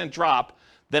 20% drop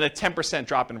than a 10%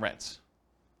 drop in rents.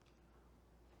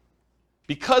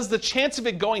 Because the chance of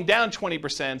it going down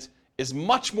 20% is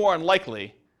much more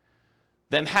unlikely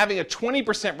than having a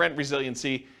 20% rent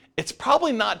resiliency, it's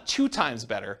probably not 2 times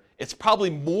better. It's probably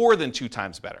more than 2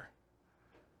 times better.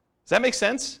 Does that make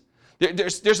sense?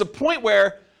 There's a point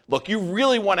where, look, you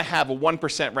really want to have a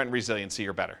 1% rent resiliency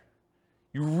or better.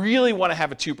 You really want to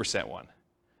have a 2% one.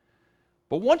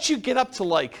 But once you get up to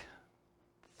like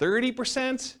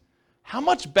 30%, how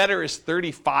much better is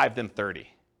 35 than 30?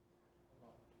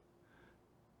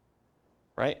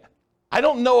 Right? I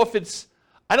don't know if it's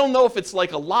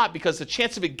like a lot, because the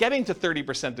chance of it getting to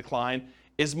 30% decline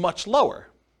is much lower.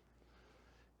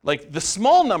 Like the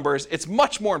small numbers, it's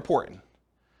much more important.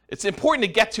 It's important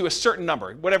to get to a certain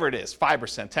number, whatever it is,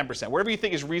 5%, 10%, whatever you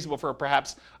think is reasonable for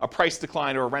perhaps a price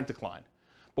decline or a rent decline.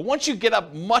 But once you get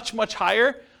up much, much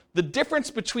higher, the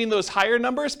difference between those higher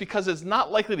numbers, because it's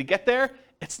not likely to get there,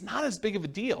 it's not as big of a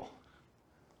deal.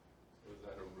 So is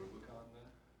that a Rubicon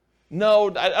then? No,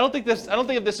 I don't think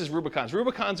of this as Rubicons.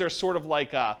 Rubicons are sort of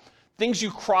like things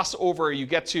you cross over, you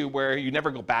get to where you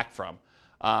never go back from.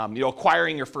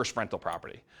 Acquiring your first rental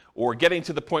property, or getting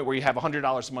to the point where you have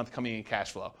 $100 a month coming in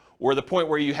cash flow, or the point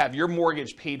where you have your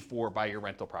mortgage paid for by your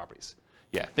rental properties.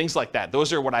 Yeah, things like that.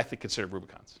 Those are what I think considered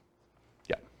Rubicons.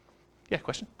 Yeah. Yeah,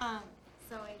 question?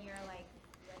 So in your rent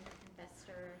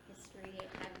investor history,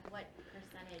 what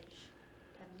percentage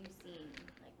have you seen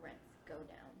rents go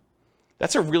down?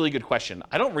 That's a really good question.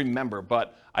 I don't remember,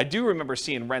 but I do remember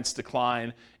seeing rents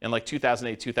decline in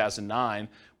 2008, 2009,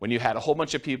 when you had a whole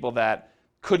bunch of people that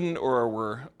couldn't or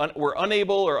were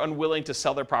unable or unwilling to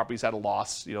sell their properties at a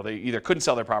loss. They either couldn't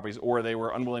sell their properties or they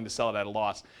were unwilling to sell it at a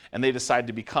loss, and they decided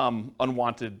to become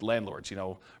unwanted landlords,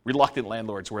 reluctant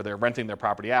landlords where they're renting their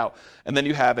property out. And then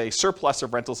you have a surplus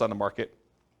of rentals on the market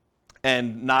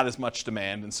and not as much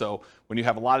demand. And so when you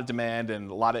have a lot of demand and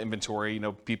a lot of inventory,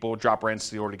 people drop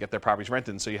rents in order to get their properties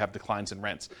rented, and so you have declines in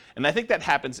rents. And I think that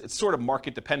happens, it's sort of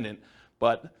market dependent,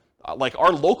 but like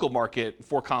our local market,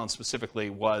 Fort Collins specifically,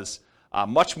 was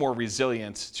much more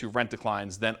resilient to rent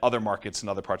declines than other markets in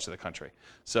other parts of the country.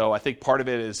 So I think part of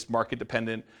it is market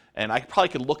dependent, and I probably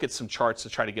could look at some charts to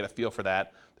try to get a feel for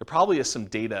that. There probably is some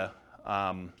data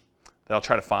that I'll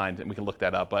try to find, and we can look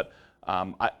that up. But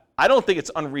I don't think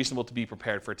it's unreasonable to be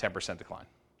prepared for a 10% decline.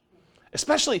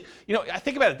 Especially, I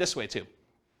think about it this way too.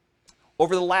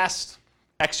 Over the last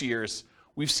X years,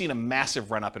 we've seen a massive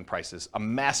run up in prices, a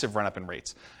massive run up in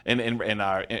rates, in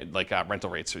rental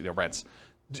rates, rents.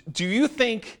 Do you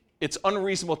think it's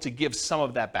unreasonable to give some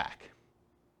of that back?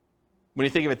 When you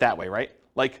think of it that way, right?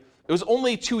 It was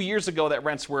only 2 years ago that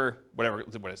rents were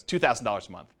 $2,000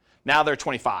 a month. Now they're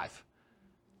 $25.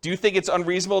 Do you think it's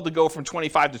unreasonable to go from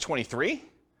 25 to 23?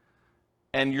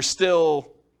 And you're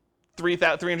still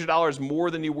 $300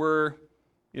 more than you were,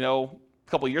 a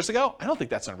couple of years ago? I don't think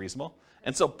that's unreasonable.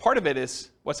 And so part of it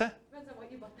is, what's that? Depends on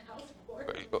what you bought the house for.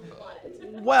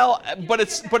 Well, but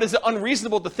is it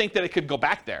unreasonable to think that it could go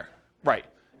back there? Right.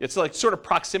 It's like sort of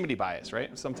proximity bias,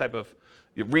 right? Some type of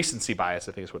recency bias,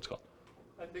 I think is what it's called.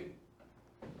 I think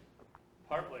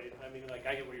partly, I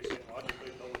get what you're saying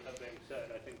logically, but with that being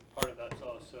said, I think part of that's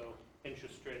also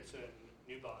interest rates and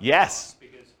new buying. Yes.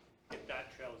 Because if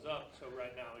that trails up, so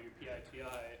right now your PITI,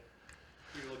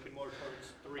 you're looking more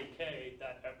towards $3K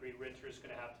that every renter is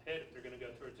going to have to hit if they're going to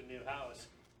go towards a new house,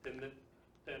 then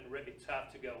rates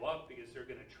have to go up because they're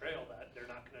going to trail that. They're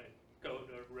not going to go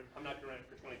to, I'm not going to rent it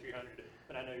for $2,300,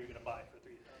 but I know you're going to buy it for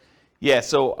 $3,000. Yeah,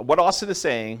 so what Austin is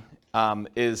saying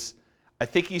is I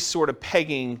think he's sort of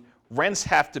pegging rents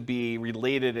have to be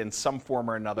related in some form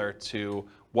or another to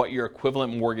what your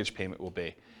equivalent mortgage payment will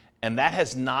be. And that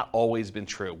has not always been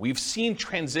true. We've seen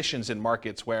transitions in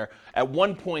markets where at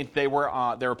one point they were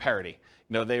parity.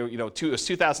 It was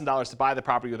 $2,000 to buy the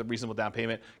property with a reasonable down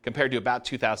payment compared to about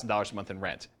 $2,000 a month in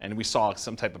rent. And we saw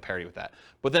some type of parity with that.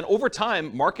 But then over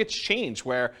time, markets changed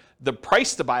where the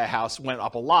price to buy a house went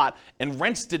up a lot and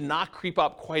rents did not creep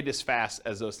up quite as fast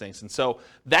as those things. And so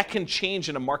that can change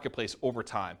in a marketplace over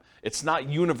time. It's not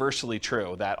universally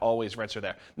true that always rents are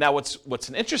there. Now, what's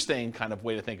an interesting kind of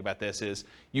way to think about this is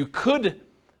you could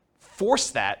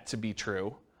force that to be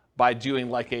true by doing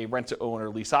like a rent-to-own or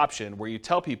lease option where you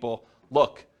tell people,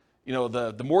 look,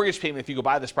 the mortgage payment if you go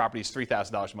buy this property is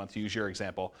 $3,000 a month, to use your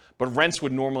example, but rents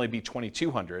would normally be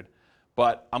 $2,200.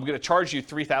 But I'm going to charge you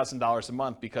 $3,000 a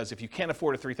month because if you can't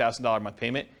afford a $3,000 a month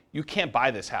payment, you can't buy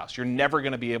this house. You're never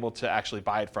going to be able to actually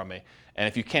buy it from me. And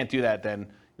if you can't do that, then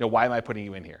why am I putting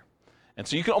you in here? And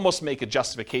so you can almost make a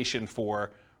justification for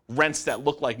rents that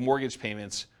look like mortgage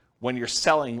payments when you're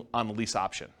selling on the lease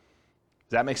option.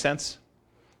 Does that make sense?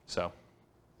 So,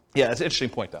 yeah, that's an interesting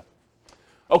point, though.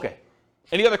 Okay.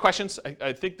 Any other questions?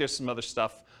 I think there's some other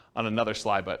stuff on another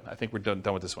slide, but I think we're done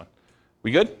with this one.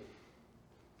 We good?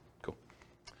 Cool.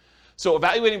 So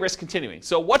evaluating risk continuing.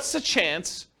 So what's the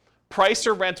chance price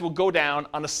or rent will go down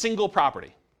on a single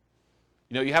property?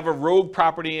 You know, you have a rogue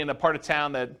property in a part of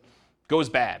town that goes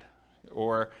bad,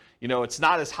 or, you know, it's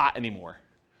not as hot anymore.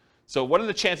 So what are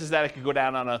the chances that it could go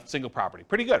down on a single property?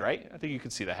 Pretty good, right? I think you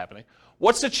can see that happening.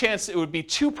 What's the chance it would be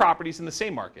two properties in the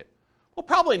same market? Well,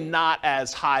 probably not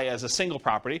as high as a single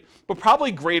property, but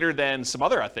probably greater than some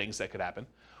other things that could happen.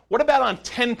 What about on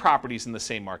 10 properties in the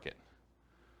same market?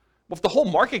 Well, if the whole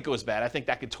market goes bad, I think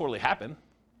that could totally happen,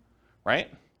 right?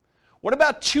 What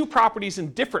about two properties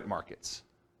in different markets?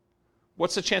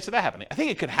 What's the chance of that happening? I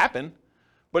think it could happen,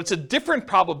 but it's a different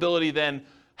probability than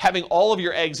having all of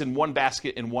your eggs in one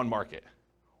basket in one market,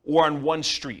 or on one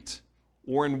street,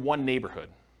 or in one neighborhood.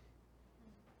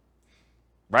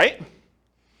 Right?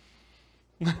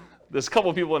 There's a couple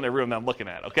of people in the room that I'm looking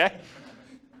at, okay?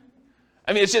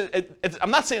 I mean,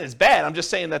 I'm not saying it's bad, I'm just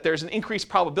saying that there's an increased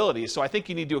probability, so I think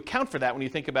you need to account for that when you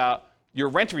think about your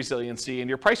rent resiliency and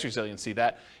your price resiliency,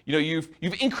 that, you know,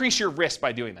 you've increased your risk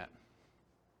by doing that.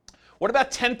 What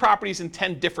about 10 properties in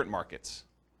 10 different markets?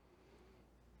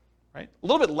 Right? A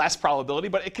little bit less probability,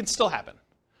 but it can still happen.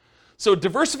 So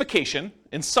diversification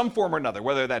in some form or another,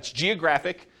 whether that's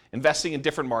geographic, investing in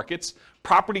different markets,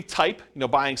 property type, you know,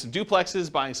 buying some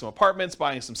duplexes, buying some apartments,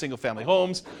 buying some single-family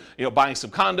homes, you know, buying some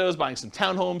condos, buying some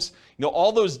townhomes, you know,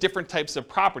 all those different types of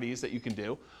properties that you can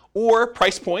do, or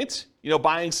price points, you know,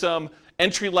 buying some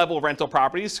entry-level rental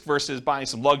properties versus buying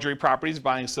some luxury properties,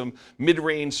 buying some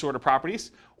mid-range sort of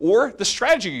properties, or the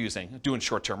strategy you're using. I'm doing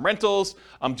short-term rentals,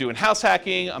 I'm doing house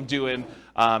hacking, I'm doing you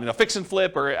know, fix and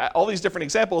flip, or all these different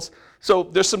examples. So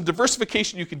there's some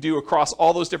diversification you can do across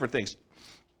all those different things.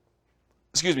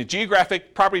 Excuse me,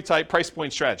 geographic, property type, price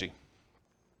point, strategy.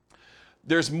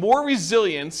 There's more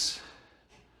resilience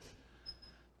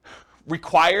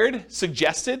required,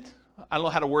 suggested, I don't know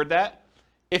how to word that,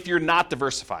 if you're not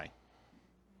diversifying,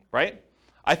 right?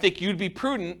 I think you'd be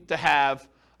prudent to have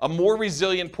a more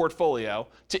resilient portfolio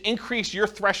to increase your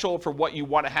threshold for what you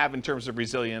want to have in terms of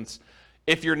resilience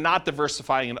if you're not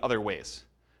diversifying in other ways.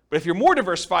 But if you're more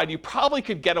diversified, you probably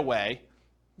could get away,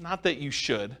 not that you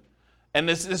should, and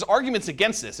there's arguments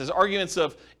against this. There's arguments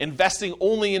of investing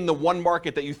only in the one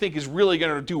market that you think is really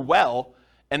going to do well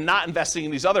and not investing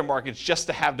in these other markets just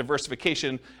to have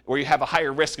diversification where you have a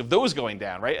higher risk of those going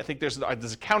down, right? I think there's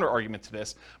a counter argument to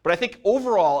this. But I think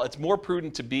overall it's more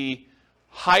prudent to be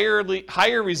higher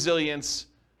resilience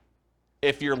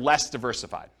if you're less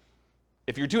diversified.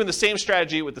 If you're doing the same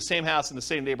strategy with the same house in the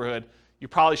same neighborhood, you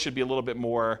probably should be a little bit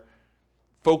more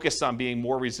focused on being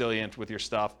more resilient with your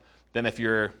stuff than if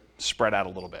you're spread out a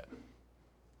little bit,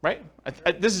 right?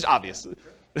 This is obvious.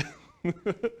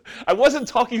 I wasn't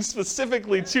talking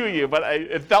specifically to you, but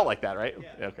it felt like that, right?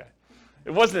 Yeah. Okay.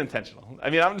 It wasn't intentional. I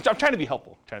mean, I'm trying to be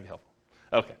helpful.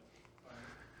 Okay.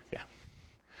 Yeah.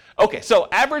 Okay, so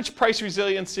average price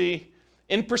resiliency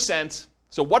in percent.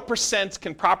 So what percent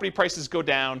can property prices go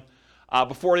down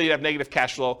before they have negative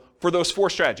cash flow for those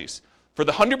four strategies? For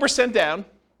the 100% down,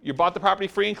 you bought the property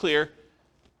free and clear,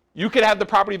 you could have the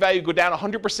property value go down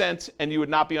 100% and you would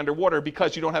not be underwater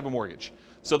because you don't have a mortgage.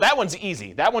 So that one's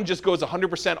easy. That one just goes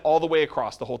 100% all the way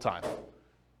across the whole time.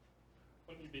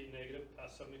 Wouldn't you be negative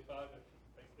past 75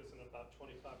 if isn't about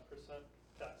 25%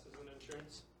 taxes and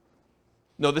insurance?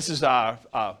 No, this is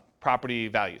property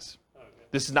values. Okay.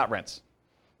 This is not rents.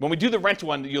 When we do the rent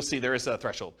one, you'll see there is a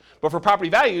threshold. But for property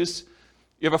values,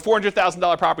 you have a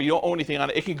 $400,000 property, you don't own anything on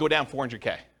it, it can go down $400K. It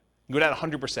can go down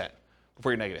 100%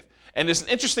 before you're negative. And there's an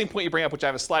interesting point you bring up, which I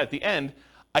have a slide at the end.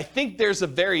 I think there's a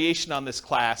variation on this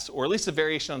class, or at least a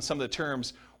variation on some of the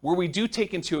terms, where we do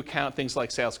take into account things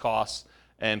like sales costs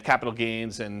and capital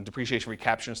gains and depreciation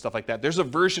recapture and stuff like that. There's a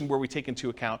version where we take into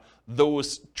account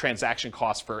those transaction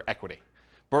costs for equity.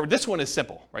 But this one is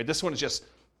simple, right? This one is just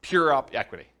pure up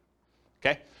equity,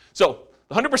 okay? So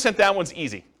the 100% down one's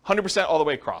easy. 100% all the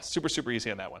way across. Super, super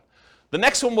easy on that one. The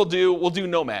next one we'll do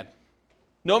Nomad.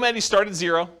 Nomad, you start at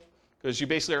 0. Because you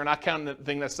basically are not counting the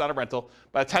thing that's not a rental.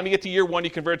 By the time you get to year 1, you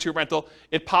convert it to a rental.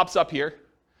 It pops up here.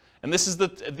 And this is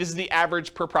the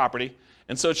average per property.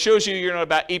 And so it shows you you're at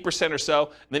about 8% or so.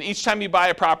 And then each time you buy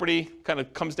a property, kind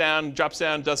of comes down, drops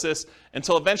down, does this,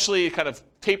 until eventually it kind of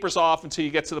tapers off until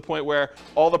you get to the point where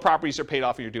all the properties are paid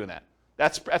off and you're doing that.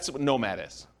 That's what Nomad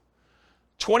is.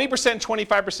 20%,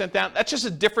 25% down, that's just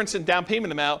a difference in down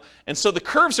payment amount. And so the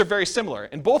curves are very similar.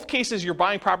 In both cases, you're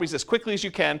buying properties as quickly as you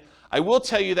can. I will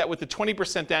tell you that with the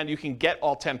 20% down, you can get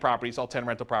all 10 properties, all 10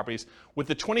 rental properties. With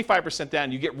the 25%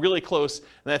 down, you get really close,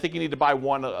 and I think you need to buy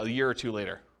one a year or two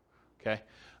later. Okay?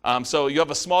 So you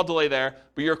have a small delay there,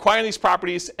 but you're acquiring these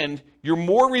properties, and you're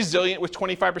more resilient with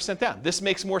 25% down. This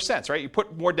makes more sense, right? You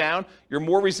put more down, you're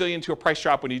more resilient to a price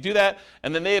drop when you do that,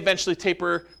 and then they eventually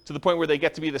taper to the point where they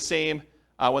get to be the same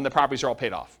when the properties are all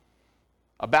paid off.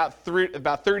 About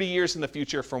 30 years in the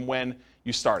future from when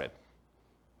you started.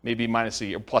 Maybe minus a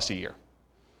year, plus a year.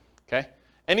 Okay?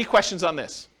 Any questions on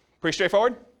this? Pretty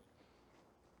straightforward?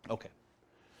 Okay.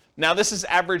 Now this is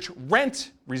average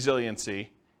rent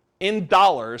resiliency in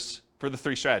dollars for the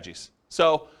three strategies.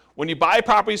 So when you buy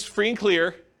properties free and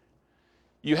clear,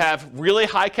 you have really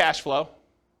high cash flow,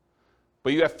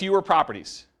 but you have fewer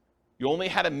properties. You only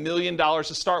had $1 million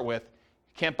to start with.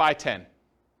 You can't buy 10. You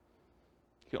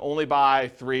can only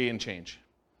buy 3 and change.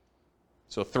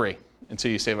 So 3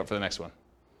 until you save up for the next one.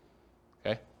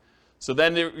 Okay? So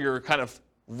then your kind of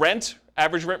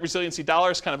average rent resiliency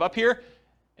dollars kind of up here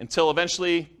until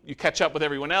eventually you catch up with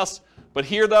everyone else. But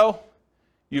here though,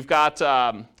 you've got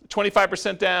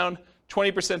 25% down,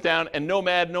 20% down, and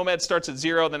Nomad. Nomad starts at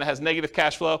 0, then it has negative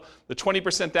cash flow. The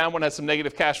 20% down one has some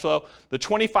negative cash flow. The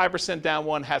 25% down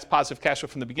one has positive cash flow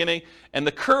from the beginning. And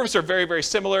the curves are very, very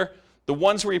similar. The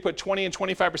ones where you put 20 and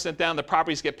 25% down, the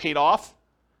properties get paid off.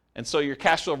 And so your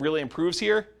cash flow really improves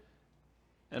here.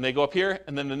 And they go up here.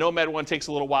 And then the Nomad one takes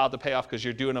a little while to pay off because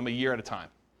you're doing them a year at a time.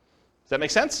 Does that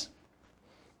make sense?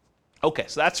 Okay,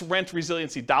 so that's rent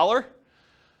resiliency dollar.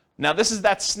 Now this is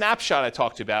that snapshot I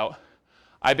talked about.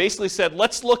 I basically said,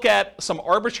 let's look at some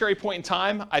arbitrary point in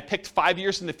time. I picked 5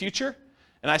 years in the future.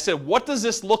 And I said, what does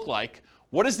this look like?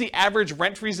 What is the average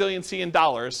rent resiliency in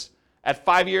dollars at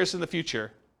 5 years in the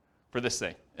future for this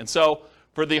thing? And so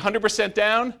for the 100%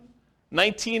 down,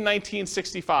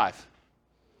 1965.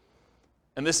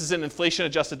 And this is in inflation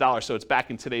adjusted dollars, so it's back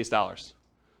in today's dollars.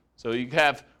 So you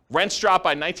have rents drop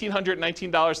by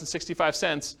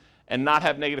 $1,919.65 and not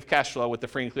have negative cash flow with the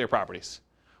free and clear properties.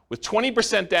 With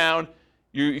 20% down,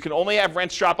 you can only have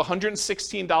rents drop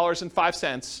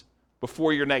 $116.05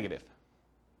 before you're negative.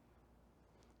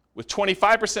 With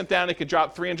 25% down, it could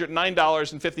drop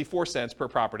 $309.54 per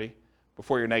property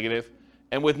before you're negative.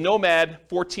 And with Nomad,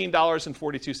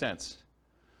 $14.42.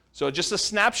 So just a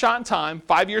snapshot in time,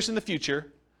 5 years in the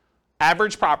future,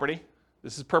 average property,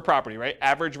 this is per property, right?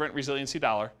 Average rent resiliency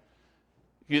dollar.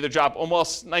 You either drop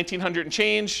almost $1,900 and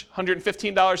change,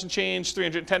 $115 and change,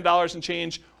 $310 and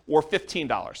change, or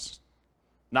 $15.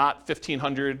 Not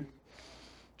 $1,500,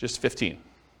 just 15.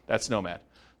 That's Nomad.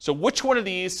 So which one of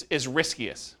these is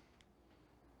riskiest?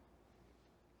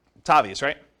 It's obvious,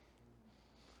 right?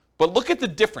 But look at the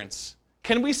difference.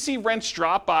 Can we see rents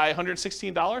drop by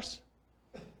 $116?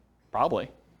 Probably.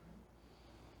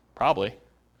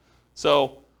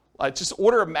 So just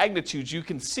order of magnitude, you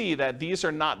can see that these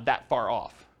are not that far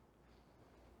off.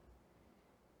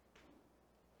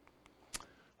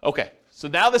 Okay, so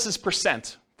now this is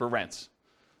percent for rents.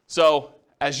 So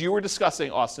as you were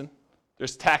discussing, Austin,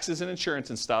 there's taxes and insurance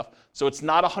and stuff, so it's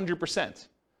not 100%.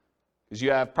 Because you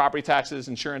have property taxes,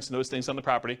 insurance, and those things on the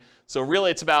property. So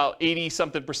really it's about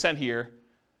 80-something% here.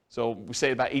 So we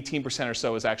say about 18% or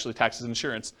so is actually taxes and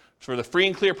insurance. For the free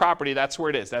and clear property, that's where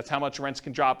it is. That's how much rents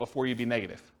can drop before you be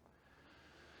negative.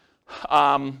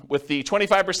 With the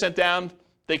 25% down,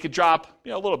 they could drop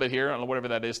a little bit here, I don't know, whatever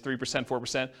that is, 3%,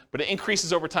 4%, but it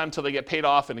increases over time until they get paid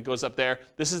off and it goes up there.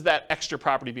 This is that extra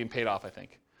property being paid off, I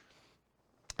think.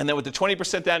 And then with the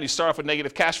 20% down, you start off with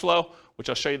negative cash flow, which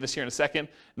I'll show you this here in a second.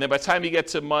 And then by the time you get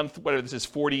to month, whatever this is,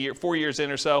 4 years in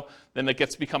or so, then it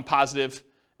gets to become positive.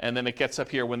 And then it gets up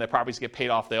here when the properties get paid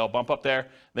off, they all bump up there. And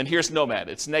then here's Nomad.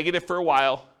 It's negative for a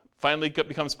while, finally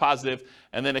becomes positive,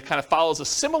 and then it kind of follows a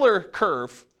similar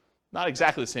curve, not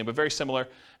exactly the same, but very similar.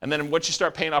 And then once you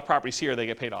start paying off properties here, they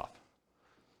get paid off.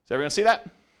 Does everyone see that?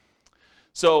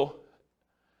 So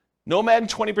Nomad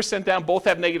and 20% down both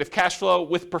have negative cash flow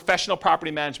with professional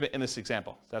property management in this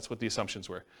example. That's what the assumptions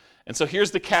were. And so here's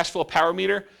the cash flow power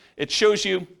meter. It shows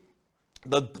you,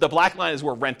 the black line is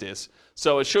where rent is.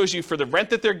 So it shows you for the rent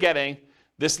that they're getting,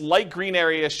 this light green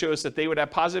area shows that they would have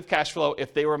positive cash flow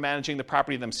if they were managing the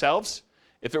property themselves.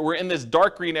 If it were in this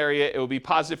dark green area, it would be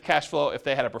positive cash flow if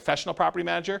they had a professional property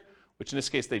manager, which in this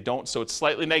case they don't, so it's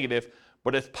slightly negative,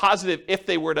 but it's positive if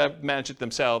they were to manage it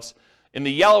themselves. In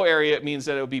the yellow area, it means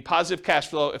that it would be positive cash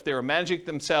flow if they were managing it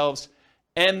themselves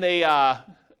and they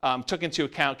took into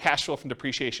account cash flow from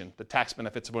depreciation, the tax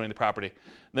benefits of owning the property.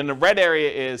 And then the red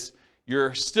area is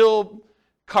you're still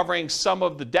covering some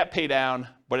of the debt pay down,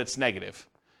 but it's negative.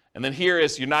 And then here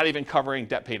is you're not even covering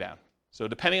debt pay down. So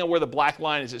depending on where the black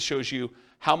line is, it shows you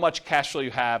how much cash flow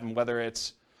you have and whether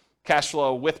it's cash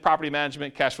flow with property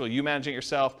management, cash flow you managing it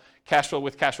yourself, cash flow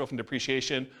with cash flow from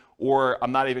depreciation, or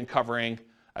I'm not even covering,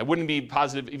 I wouldn't be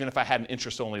positive even if I had an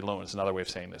interest-only loan is another way of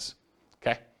saying this,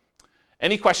 okay?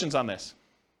 Any questions on this?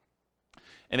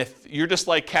 And if you're just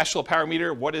like cash flow power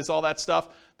meter, what is all that stuff?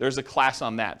 There's a class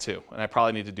on that too, and I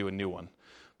probably need to do a new one.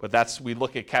 But we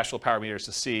look at cash flow power meters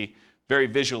to see very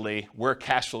visually where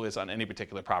cash flow is on any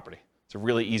particular property. It's a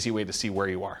really easy way to see where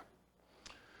you are.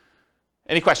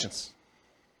 Any questions?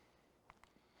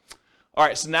 All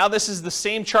right, so now this is the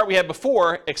same chart we had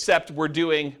before, except we're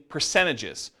doing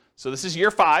percentages. So this is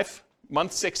year 5,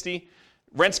 month 60.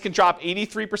 Rents can drop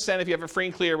 83% if you have a free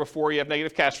and clear before you have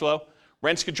negative cash flow.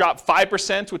 Rents could drop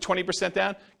 5% with 20%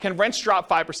 down. Can rents drop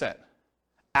 5%?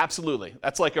 Absolutely.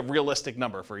 That's like a realistic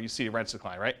number for you see rents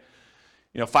decline, right?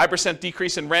 5%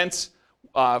 decrease in rents.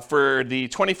 For the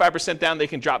 25% down, they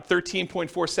can drop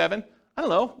 13.47. I don't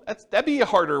know. That'd be a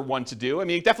harder one to do. I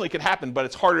mean, it definitely could happen, but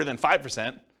it's harder than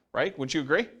 5%, right? Wouldn't you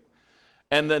agree?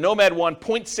 And the Nomad one,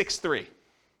 0.63.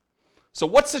 So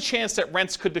what's the chance that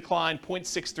rents could decline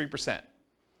 0.63%?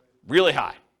 Really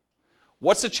high.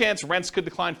 What's the chance rents could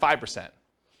decline 5%?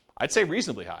 I'd say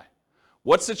reasonably high.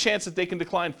 What's the chance that they can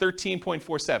decline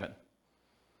 13.47?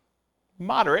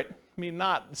 Moderate. I mean,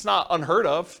 it's not unheard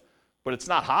of, but it's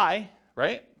not high,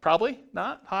 right? Probably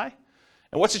not high.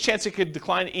 And what's the chance it could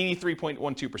decline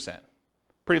 83.12%?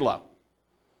 Pretty low.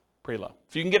 Pretty low.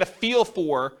 So you can get a feel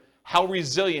for how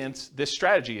resilient this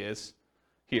strategy is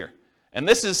here. And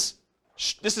this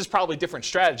is probably different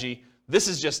strategy. This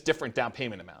is just different down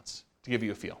payment amounts to give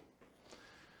you a feel.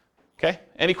 Okay?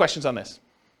 Any questions on this?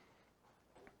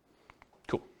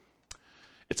 Cool.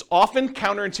 It's often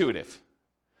counterintuitive.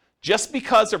 Just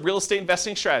because a real estate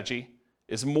investing strategy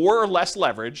is more or less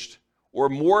leveraged or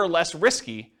more or less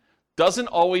risky doesn't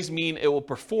always mean it will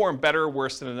perform better or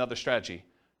worse than another strategy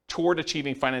toward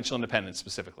achieving financial independence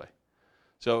specifically.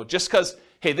 So just because,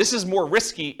 hey, this is more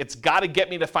risky, it's got to get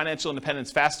me to financial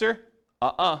independence faster?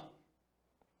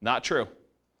 Not true.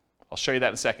 I'll show you that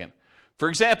in a second. For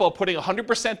example, putting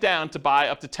 100% down to buy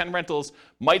up to 10 rentals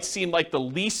might seem like the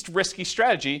least risky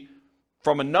strategy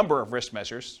from a number of risk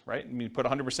measures, right? I mean, put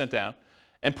 100% down.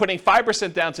 And putting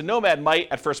 5% down to Nomad might,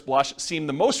 at first blush, seem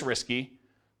the most risky.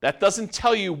 That doesn't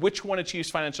tell you which one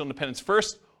achieves financial independence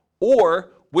first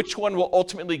or which one will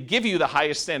ultimately give you the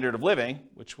highest standard of living,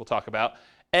 which we'll talk about.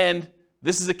 And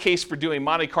this is a case for doing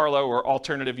Monte Carlo or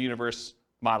alternative universe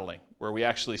modeling, where we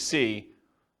actually see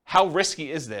how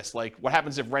risky is this? Like, what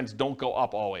happens if rents don't go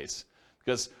up always?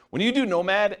 Because when you do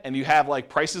Nomad and you have like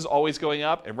prices always going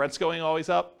up and rents going always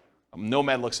up,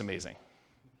 Nomad looks amazing,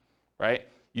 right?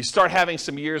 You start having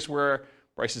some years where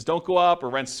prices don't go up or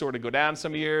rents sort of go down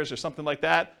some years or something like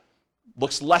that.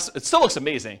 It still looks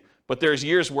amazing, but there's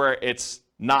years where it's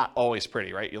not always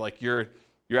pretty, right?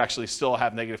 You actually still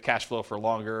have negative cash flow for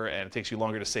longer and it takes you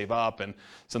longer to save up and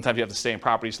sometimes you have to stay in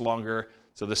properties longer.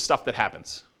 So there's stuff that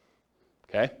happens,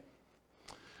 okay?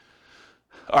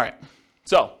 All right,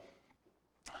 so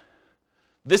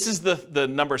this is the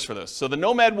numbers for those. So the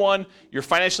Nomad one, you're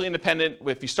financially independent.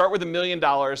 If you start with $1 million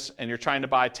and you're trying to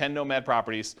buy 10 Nomad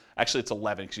properties, actually it's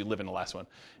 11 because you live in the last one.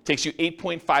 It takes you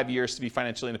 8.5 years to be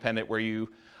financially independent where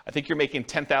I think you're making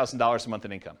 $10,000 a month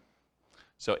in income.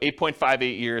 So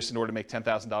 8.58 years in order to make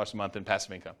 $10,000 a month in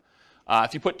passive income.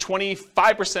 If you put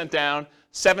 25% down,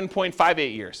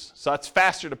 7.58 years. So that's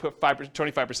faster to put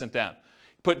 25% down.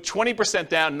 Put 20%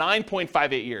 down,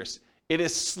 9.58 years. It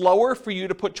is slower for you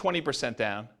to put 20%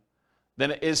 down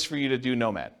than it is for you to do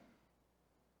Nomad.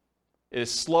 It is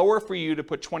slower for you to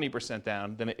put 20%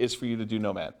 down than it is for you to do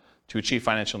Nomad to achieve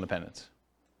financial independence.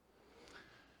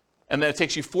 And then it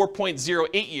takes you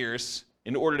 4.08 years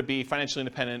in order to be financially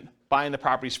independent, buying the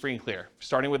properties free and clear.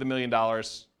 Starting with $1 million,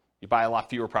 you buy a lot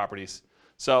fewer properties.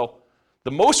 So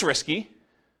the most risky,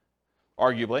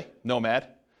 arguably, Nomad,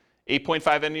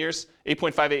 8.58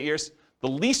 years. The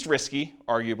least risky,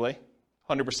 arguably,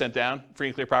 100% down, free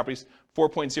and clear properties,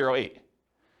 4.08.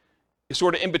 It's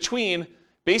sort of in between.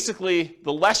 Basically,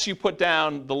 the less you put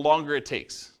down, the longer it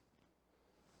takes.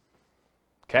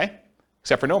 Okay?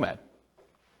 Except for Nomad.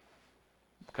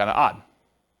 Kind of odd.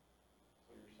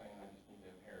 So you're saying I just need to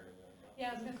inherit it?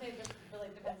 Yeah, I was going to say, it just really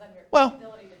depends on your Well,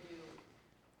 ability to do.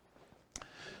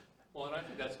 Well, and I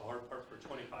think that's the hard part for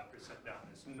 25% down.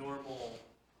 It's normal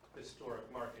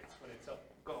historic markets when it's up,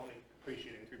 going,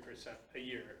 appreciating 3% a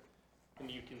year, and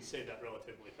you can say that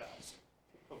relatively fast.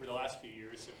 Over the last few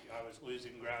years, if I was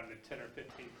losing ground at 10 or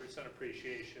 15%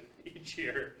 appreciation each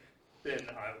year, then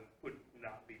I would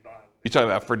not be buying. You're talking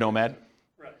about for Nomad?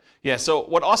 Right. Yeah, so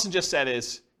what Austin just said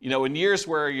is You know, in years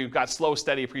where you've got slow,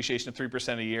 steady appreciation of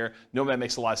 3% a year, nomad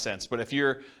makes a lot of sense. But if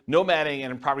you're nomading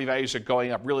and property values are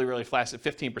going up really, really fast at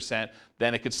 15%,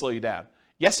 then it could slow you down.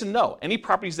 Yes and no. Any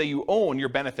properties that you own, you're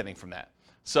benefiting from that.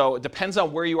 So it depends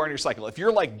on where you are in your cycle. If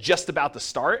you're like just about to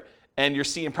start and you're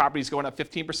seeing properties going up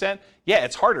 15%, yeah,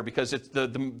 it's harder because it's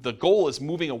the goal is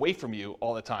moving away from you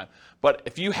all the time. But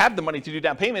if you have the money to do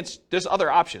down payments, there's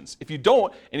other options. If you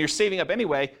don't and you're saving up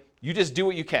anyway, you just do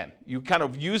what you can. You kind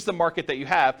of use the market that you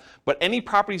have, but any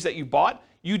properties that you bought,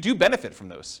 you do benefit from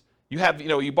those. You have,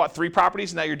 you bought 3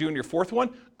 properties and now you're doing your 4th one.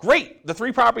 Great, the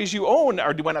 3 properties you own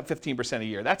went up 15% a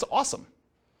year. That's awesome.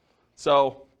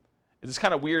 So it's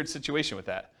kind of weird situation with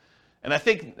that. And I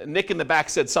think Nick in the back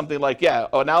said something like, yeah,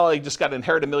 oh, now I just got to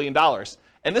inherit $1 million.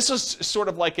 And this was sort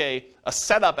of like a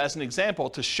setup as an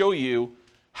example to show you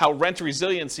how rent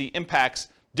resiliency impacts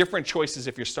different choices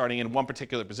if you're starting in one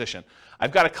particular position.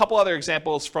 I've got a couple other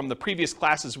examples from the previous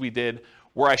classes we did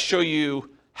where I show you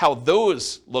how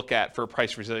those look at for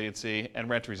price resiliency and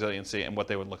rent resiliency and what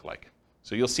they would look like.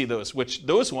 So you'll see those, which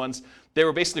those ones, they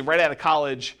were basically right out of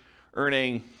college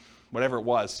earning whatever it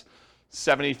was,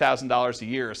 $70,000 a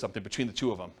year or something between the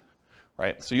two of them,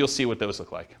 right? So you'll see what those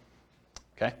look like.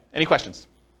 Okay, any questions?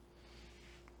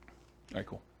 All right,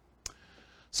 cool.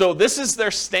 So this is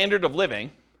their standard of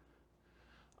living.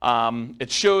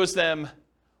 It shows them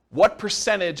what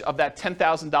percentage of that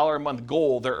 $10,000 a month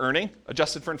goal they're earning,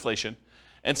 adjusted for inflation.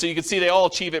 And so you can see they all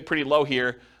achieve it pretty low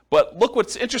here. But look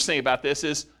what's interesting about this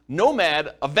is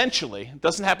Nomad eventually, it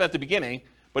doesn't happen at the beginning,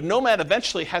 but Nomad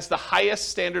eventually has the highest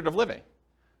standard of living.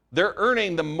 They're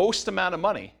earning the most amount of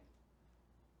money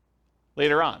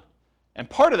later on. And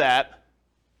part of that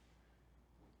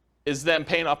is them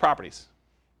paying off properties.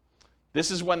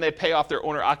 This is when they pay off their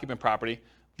owner-occupant property.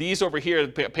 These over here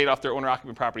paid off their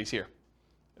owner-occupant properties here.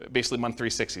 Basically month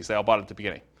 360s. They all bought it at the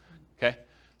beginning. Okay?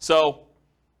 So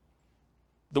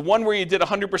the one where you did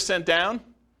 100% down,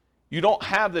 you don't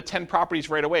have the 10 properties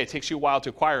right away. It takes you a while to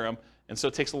acquire them, and so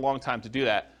it takes a long time to do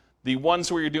that. The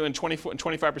ones where you're doing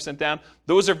 25% down,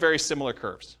 those are very similar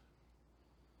curves.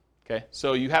 Okay?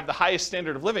 So you have the highest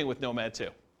standard of living with Nomad too,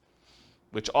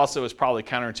 which also is probably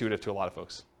counterintuitive to a lot of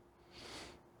folks.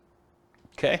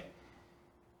 Okay?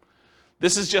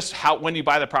 This is just how when you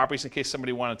buy the properties in case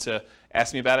somebody wanted to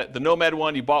ask me about it. The Nomad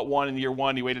one, you bought one in year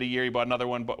 1, you waited a year, you bought another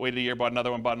one, waited a year, bought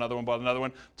another one, bought another one, bought another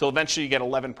one, until eventually you get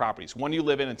 11 properties. 1 you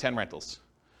live in and 10 rentals.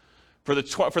 For the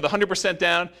 100%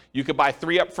 down, you could buy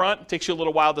 3 up front. It takes you a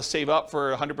little while to save up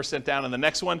for 100% down on the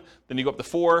next one. Then you go up to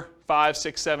 4, 5,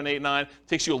 6, 7, 8, 9. It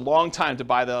takes you a long time to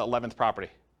buy the 11th property,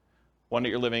 one that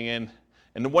you're living in.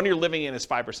 And the one you're living in is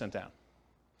 5% down.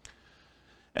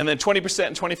 And then 20%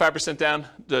 and 25% down.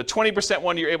 The 20%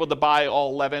 one, you're able to buy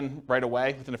all 11 right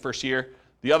away within the first year.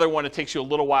 The other one, it takes you a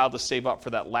little while to save up for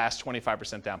that last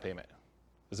 25% down payment.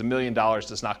 Because $1 million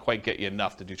does not quite get you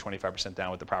enough to do 25%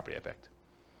 down with the property I picked.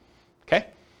 Okay?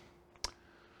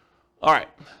 All right.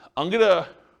 I'm going to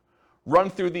run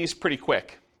through these pretty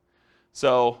quick.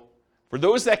 So for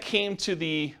those that came to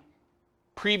the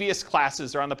previous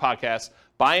classes or on the podcast,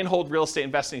 buy and hold real estate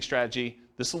investing strategy,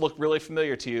 this will look really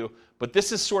familiar to you, but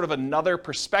this is sort of another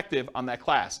perspective on that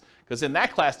class. Because in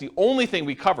that class, the only thing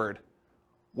we covered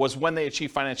was when they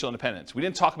achieve financial independence. We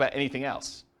didn't talk about anything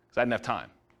else because I didn't have time.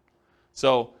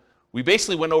 So we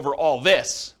basically went over all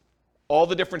this, all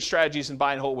the different strategies in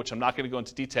buy and hold, which I'm not going to go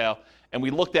into detail, and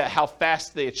we looked at how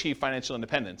fast they achieve financial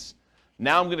independence.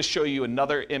 Now I'm going to show you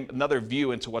another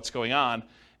view into what's going on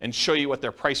and show you what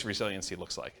their price resiliency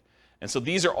looks like. And so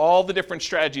these are all the different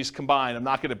strategies combined. I'm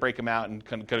not going to break them out and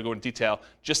kind of go into detail,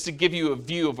 just to give you a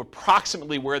view of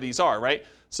approximately where these are, right?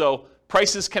 So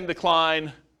prices can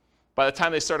decline by the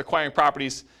time they start acquiring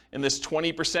properties in this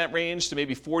 20% range to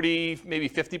maybe 40, maybe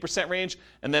 50% range.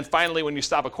 And then finally, when you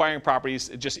stop acquiring properties,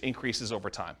 it just increases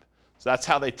over time. So that's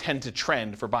how they tend to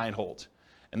trend for buy and hold.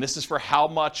 And this is for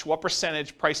what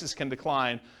percentage prices can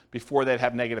decline before they'd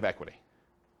have negative equity.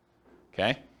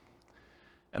 Okay?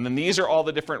 And then these are all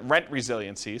the different rent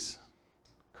resiliencies,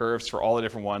 curves for all the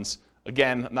different ones.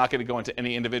 Again, I'm not going to go into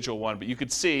any individual one, but you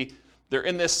could see they're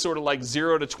in this sort of like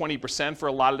 0 to 20% for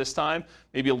a lot of this time,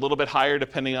 maybe a little bit higher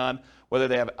depending on whether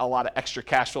they have a lot of extra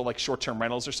cash flow like short-term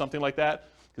rentals or something like that,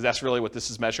 because that's really what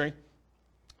this is measuring.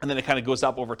 And then it kind of goes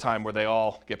up over time where they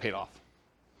all get paid off.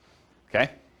 Okay?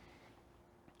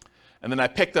 And then I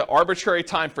picked an arbitrary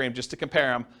time frame just to compare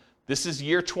them. This is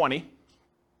year 20,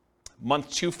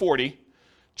 month 240,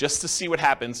 just to see what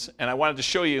happens. And I wanted to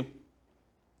show you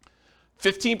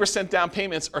 15% down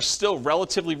payments are still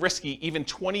relatively risky even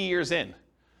 20 years in.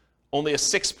 Only a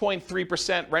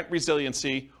 6.3% rent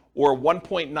resiliency or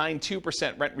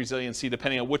 1.92% rent resiliency,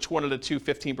 depending on which one of the two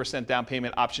 15% down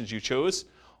payment options you chose.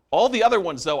 All the other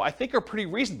ones, though, I think are pretty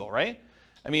reasonable, right?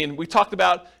 I mean, we talked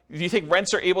about, do you think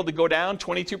rents are able to go down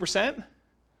 22%?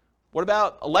 What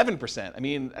about 11%? I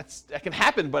mean, that can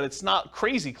happen, but it's not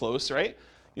crazy close, right?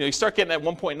 You start getting at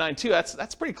 1.92,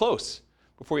 that's pretty close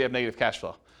before you have negative cash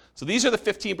flow. So these are the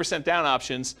 15% down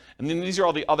options, and then these are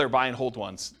all the other buy and hold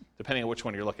ones, depending on which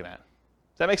one you're looking at.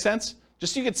 Does that make sense?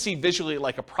 Just so you can see visually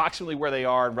like approximately where they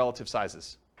are in relative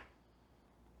sizes.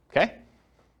 Okay?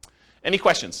 Any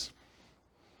questions?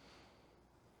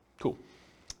 Cool.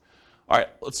 All right,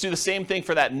 let's do the same thing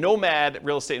for that Nomad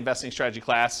real estate investing strategy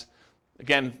class.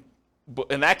 Again,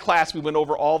 in that class, we went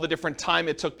over all the different time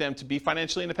it took them to be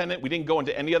financially independent. We didn't go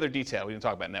into any other detail. We didn't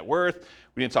talk about net worth.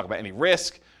 We didn't talk about any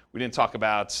risk. We didn't talk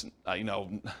about,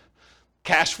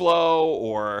 cash flow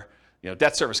or,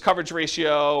 debt service coverage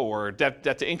ratio or debt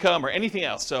to income or anything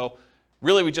else. So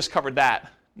really, we just covered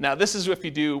that. Now, this is if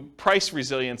you do price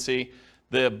resiliency.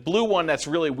 The blue one that's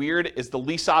really weird is the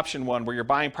lease option one where you're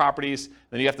buying properties,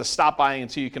 then you have to stop buying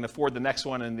until you can afford the next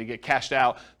one and they get cashed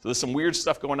out. So there's some weird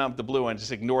stuff going on with the blue one,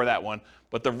 just ignore that one.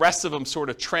 But the rest of them sort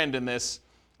of trend in this,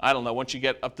 I don't know, once you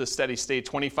get up to steady state,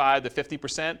 25 to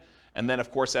 50%, and then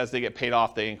of course as they get paid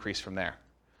off, they increase from there.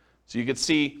 So you can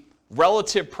see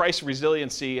relative price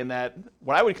resiliency in that,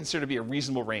 what I would consider to be a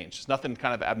reasonable range. There's nothing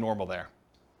kind of abnormal there.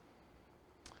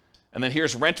 And then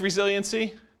here's rent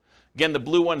resiliency. Again, the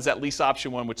blue one is that lease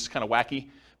option one, which is kind of wacky.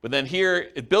 But then here,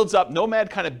 it builds up. Nomad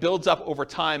kind of builds up over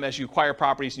time as you acquire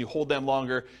properties and you hold them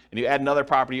longer, and you add another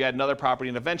property,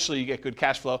 and eventually you get good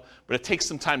cash flow. But it takes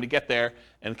some time to get there,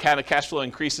 and kind of cash flow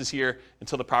increases here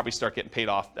until the properties start getting paid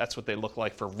off. That's what they look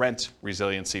like for rent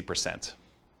resiliency percent.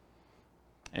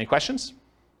 Any questions?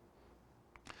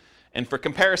 And for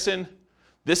comparison,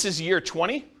 this is year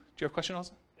 20. Do you have a question,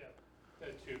 Austin? Yeah.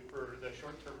 For the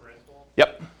short-term rental.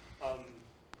 Yep.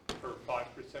 For 5%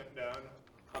 down,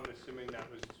 I'm assuming that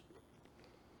was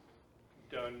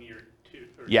done year 2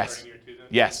 or Yes. starting year 2 then?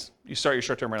 Yes. You start your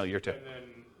short-term rental year 2. And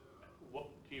then,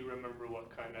 do you remember what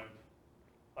kind of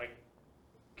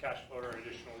cash flow or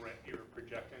additional rent you were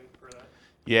projecting for that?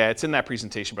 Yeah, it's in that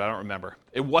presentation, but I don't remember.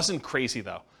 It wasn't crazy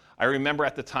though. I remember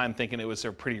at the time thinking it was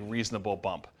a pretty reasonable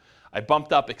bump. I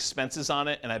bumped up expenses on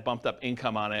it and I bumped up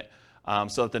income on it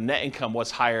so that the net income was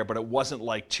higher, but it wasn't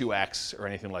like 2x or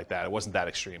anything like that. It wasn't that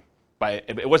extreme.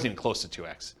 It wasn't even close to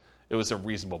 2x. It was a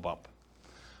reasonable bump.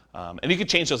 And you could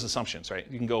change those assumptions, right?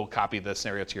 You can go copy the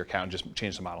scenario to your account and just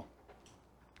change the model.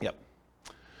 Yep.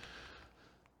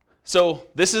 So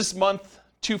this is month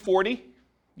 240,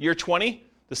 year 20.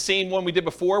 The same one we did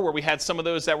before where we had some of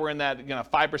those that were in that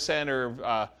 5%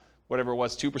 or whatever it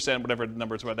was, 2%, whatever the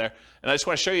numbers were there. And I just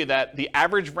want to show you that the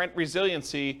average rent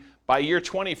resiliency by year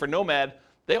 20 for Nomad,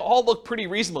 they all look pretty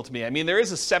reasonable to me. I mean, there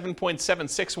is a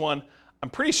 7.76 one. I'm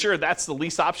pretty sure that's the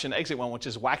lease option exit one, which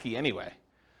is wacky anyway.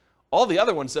 All the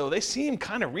other ones, though, they seem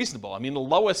kind of reasonable. I mean, the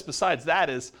lowest besides that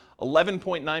is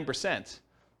 11.9%.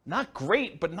 Not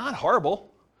great, but not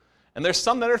horrible. And there's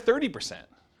some that are 30%.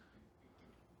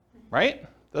 Right?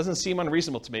 Doesn't seem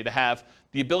unreasonable to me to have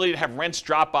the ability to have rents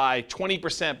drop by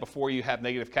 20% before you have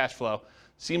negative cash flow.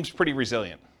 Seems pretty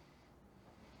resilient.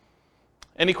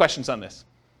 Any questions on this?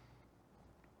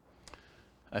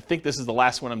 I think this is the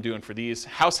last one I'm doing for these.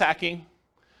 House hacking.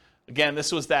 Again,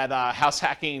 this was that house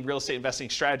hacking real estate investing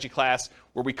strategy class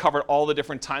where we covered all the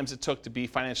different times it took to be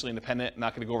financially independent. I'm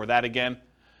not going to go over that again.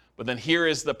 But then here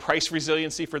is the price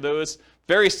resiliency for those.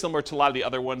 Very similar to a lot of the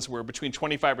other ones where between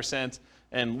 25%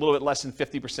 and a little bit less than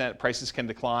 50% prices can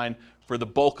decline for the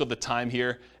bulk of the time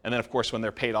here. And then, of course, when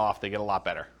they're paid off, they get a lot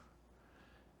better.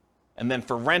 And then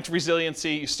for rent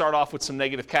resiliency, you start off with some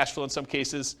negative cash flow in some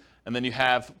cases, and then you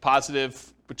have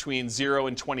positive between 0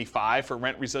 and 25 for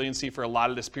rent resiliency for a lot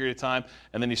of this period of time,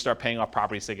 and then you start paying off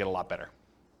properties, they get a lot better.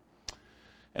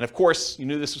 And of course, you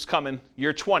knew this was coming.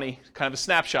 Year 20, kind of a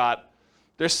snapshot.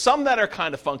 There's some that are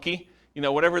kind of funky.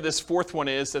 Whatever this fourth one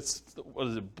is, that's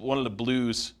one of the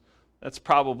blues. That's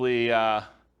probably a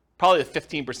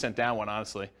 15% down one,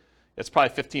 honestly. It's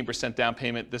probably 15% down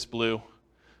payment, this blue,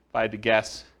 if I had to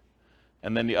guess.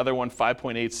 And then the other one,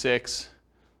 5.86.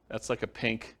 That's like a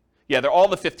pink. Yeah, they're all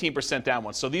the 15% down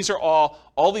ones. So these are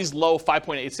all these low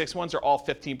 5.86 ones are all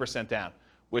 15% down,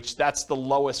 which that's the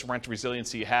lowest rent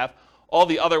resiliency you have. All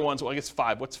the other ones, well, I guess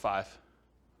 5. What's 5?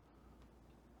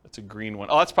 That's a green one.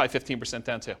 Oh, that's probably 15%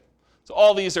 down too. So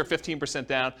all these are 15%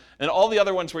 down. And all the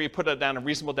other ones where you put it down a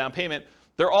reasonable down payment,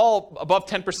 they're all above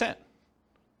 10%,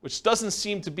 which doesn't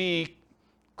seem to be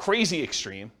crazy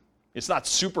extreme. It's not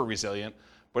super resilient,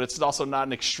 but it's also not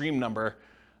an extreme number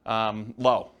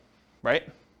low, right?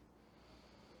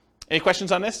 Any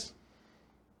questions on this?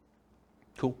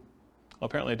 Cool. Well,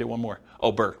 apparently I did one more.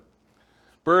 Oh, BRRRR.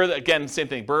 BRRRR, again, same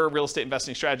thing. BRRRR, real estate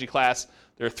investing strategy class.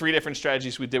 There are 3 different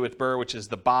strategies we did with BRRRR, which is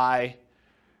the buy,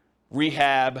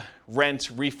 rehab, rent,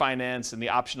 refinance, and the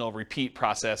optional repeat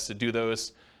process to do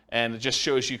those. And it just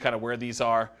shows you kind of where these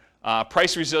are.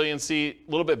 Price resiliency,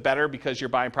 a little bit better because you're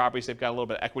buying properties. They've got a little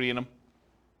bit of equity in them.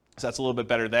 So that's a little bit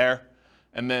better there.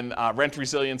 And then rent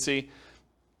resiliency,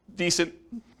 decent,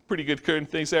 pretty good current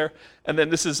things there. And then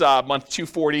this is month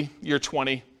 240, year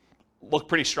 20. Look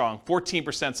pretty strong.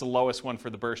 14% is the lowest one for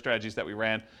the BRRRR strategies that we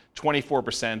ran.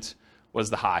 24% was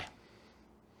the high.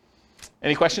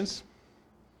 Any questions?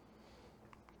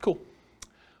 Cool.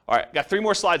 All right, got 3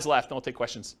 more slides left, and I'll take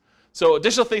questions. So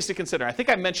additional things to consider. I think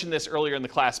I mentioned this earlier in the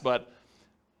class, but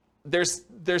there's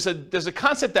a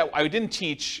concept that I didn't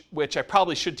teach, which I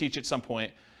probably should teach at some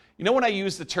point. You know when I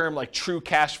use the term like true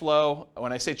cash flow,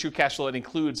 when I say true cash flow, it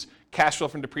includes cash flow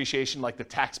from depreciation, like the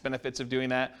tax benefits of doing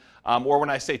that. Or when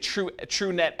I say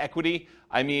true net equity,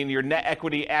 I mean your net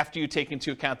equity after you take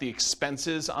into account the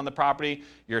expenses on the property,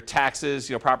 your taxes,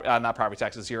 not property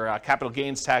taxes, your capital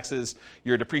gains taxes,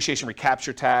 your depreciation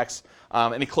recapture tax,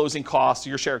 any closing costs,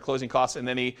 your share of closing costs, and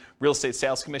any real estate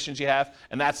sales commissions you have.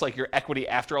 And that's like your equity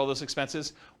after all those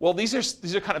expenses. Well, these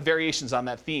are kind of variations on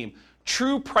that theme.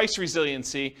 True price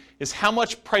resiliency is how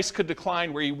much price could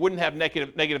decline where you wouldn't have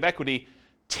negative equity,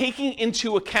 taking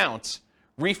into account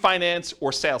refinance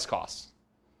or sales costs.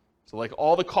 So like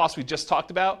all the costs we just talked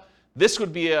about, this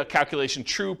would be a calculation.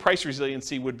 True price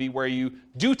resiliency would be where you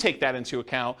do take that into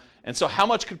account. And so how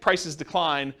much could prices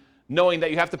decline knowing that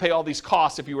you have to pay all these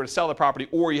costs if you were to sell the property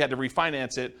or you had to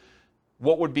refinance it?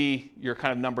 What would be your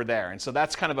kind of number there? And so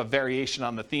that's kind of a variation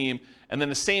on the theme. And then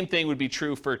the same thing would be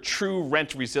true for true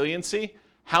rent resiliency.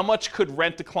 How much could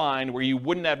rent decline where you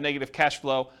wouldn't have negative cash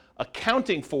flow,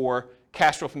 accounting for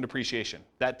cash flow from depreciation,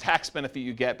 that tax benefit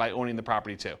you get by owning the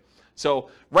property too. So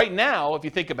right now, if you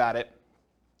think about it,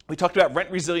 we talked about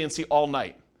rent resiliency all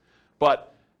night.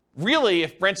 But really,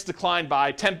 if rents decline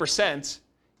by 10%,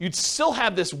 you'd still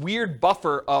have this weird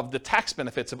buffer of the tax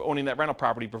benefits of owning that rental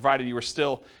property, provided you were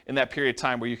still in that period of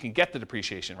time where you can get the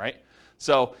depreciation, right?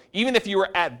 So even if you were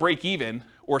at break even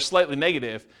or slightly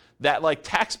negative, that like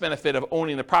tax benefit of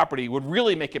owning the property would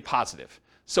really make it positive.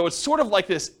 So it's sort of like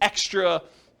this extra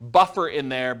buffer in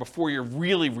there before you're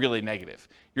really, really negative.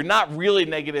 You're not really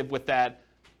negative with that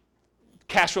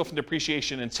cash flow from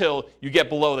depreciation until you get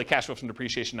below the cash flow from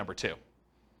depreciation number 2. Does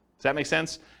that make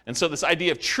sense? And so this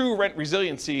idea of true rent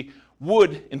resiliency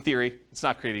would, in theory, it's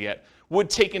not created yet, would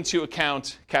take into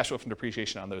account cash flow from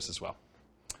depreciation on those as well.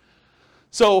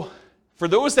 So for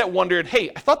those that wondered, hey,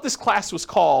 I thought this class was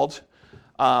called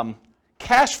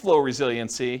cash flow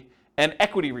resiliency and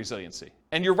equity resiliency.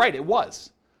 And you're right, it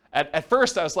was. At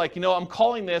first, I was like, I'm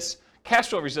calling this cash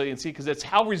flow resiliency because it's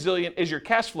how resilient is your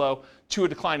cash flow to a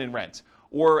decline in rent.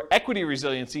 Or equity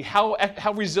resiliency, how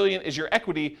resilient is your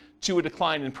equity to a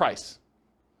decline in price.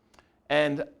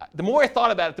 And the more I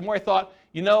thought about it, the more I thought,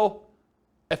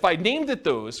 if I named it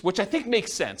those, which I think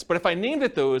makes sense, but if I named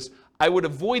it those, I would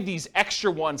avoid these extra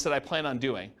ones that I plan on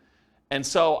doing. And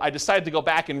so I decided to go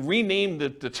back and rename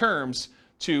the terms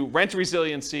to rent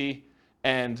resiliency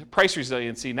and price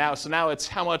resiliency now. So now it's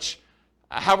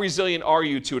how resilient are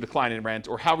you to a decline in rent,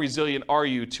 or how resilient are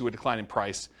you to a decline in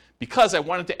price? Because I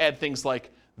wanted to add things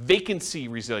like vacancy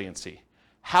resiliency.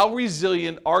 How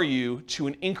resilient are you to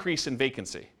an increase in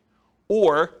vacancy?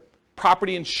 Or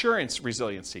property insurance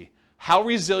resiliency. How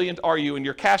resilient are you in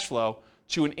your cash flow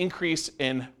to an increase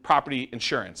in property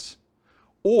insurance?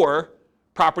 Or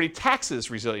property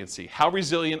taxes resiliency. How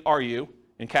resilient are you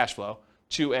in cash flow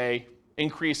to a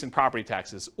increase in property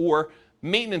taxes? Or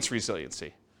maintenance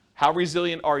resiliency. How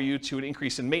resilient are you to an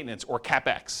increase in maintenance or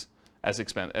CapEx as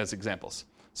examples?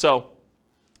 So,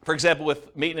 for example,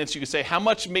 with maintenance, you could say, how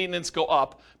much maintenance go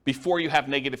up before you have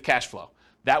negative cash flow?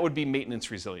 That would be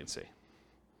maintenance resiliency.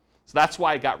 So that's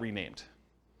why it got renamed.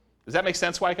 Does that make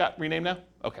sense why it got renamed now?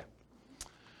 Okay.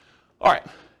 All right.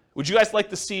 Would you guys like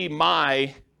to see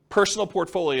my personal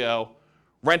portfolio,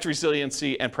 rent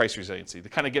resiliency and price resiliency, to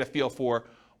kind of get a feel for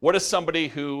what is somebody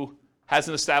who has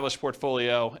an established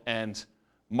portfolio and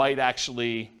might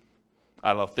actually,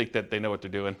 think that they know what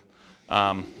they're doing,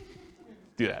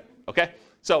 do that, okay?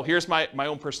 So here's my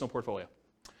own personal portfolio.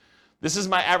 This is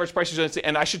my average price resiliency,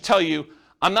 and I should tell you,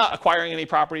 I'm not acquiring any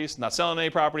properties, not selling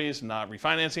any properties, not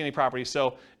refinancing any properties,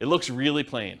 so it looks really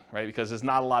plain, right? Because there's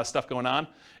not a lot of stuff going on.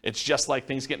 It's just like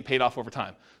things getting paid off over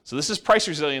time. So this is price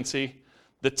resiliency.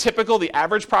 The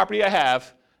average property I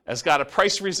have has got a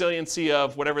price resiliency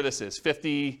of whatever this is,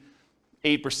 58%,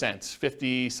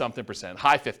 50-something percent,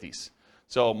 high 50s.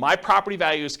 So my property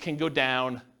values can go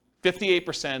down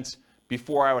 58%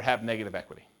 before I would have negative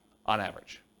equity on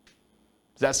average.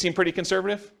 Does that seem pretty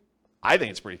conservative? I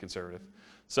think it's pretty conservative.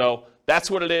 So that's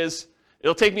what it is.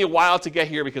 It'll take me a while to get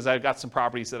here because I've got some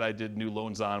properties that I did new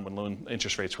loans on when loan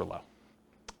interest rates were low.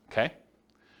 Okay?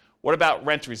 What about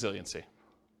rent resiliency?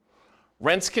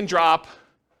 Rents can drop,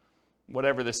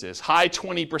 whatever this is, high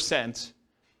 20%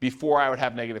 before I would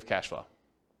have negative cash flow.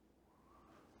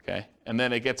 Okay? And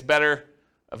then it gets better.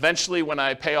 Eventually, when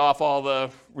I pay off all the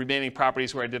remaining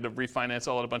properties where I did a refinance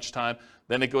all at a bunch of time,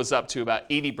 then it goes up to about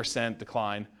 80%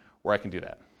 decline where I can do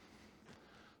that.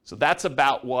 So that's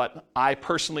about what I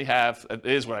personally have, it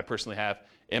is what I personally have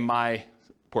in my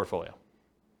portfolio.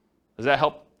 Does that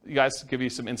help you guys, give you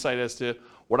some insight as to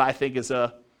what I think is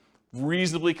a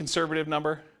reasonably conservative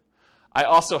number? I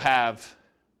also have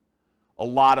a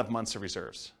lot of months of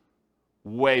reserves,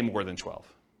 way more than 12.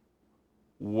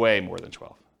 Way more than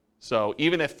 12. So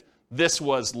even if this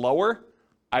was lower,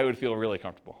 I would feel really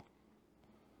comfortable.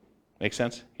 Make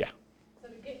sense? Yeah. So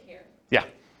to get here, Yeah.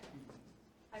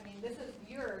 I mean, this is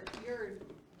your years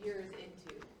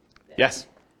into this. Yes.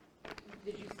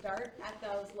 Did you start at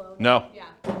those low? No. Yeah.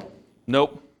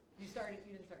 Nope. You didn't start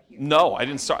here. No, I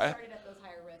didn't start. You started at those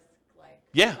higher risk, like.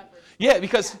 Yeah. leverage. Yeah,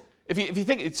 because if you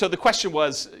think, so the question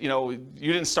was, you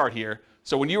didn't start here.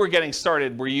 So when you were getting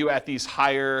started, were you at these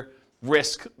higher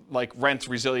risk, like rent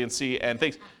resiliency and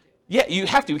things? Yeah, you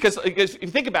have to, because if you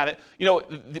think about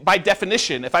it, by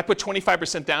definition, if I put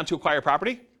 25% down to acquire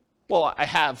property, well, I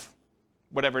have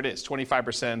whatever it is,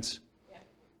 25%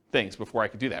 things before I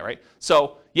could do that, right?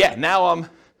 So yeah, now I'm,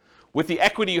 with the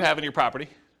equity you have in your property,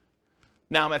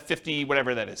 now I'm at 50,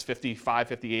 whatever that is, 55,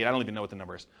 58, I don't even know what the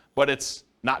number is, but it's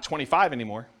not 25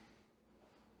 anymore,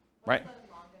 right? What's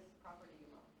the longest property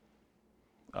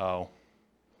you own? Oh,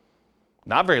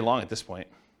 not very long at this point.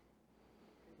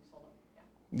 You sold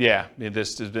them, Yeah,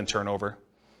 there's been turnover.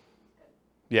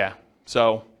 Yeah,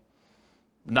 so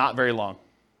not very long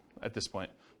at this point.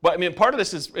 But I mean, part of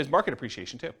this is market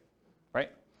appreciation too,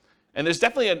 right? And there's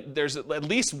definitely there's at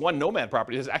least one nomad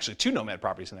property. There's actually 2 nomad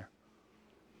properties in there.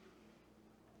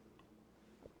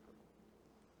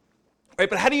 Right,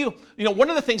 but how do you,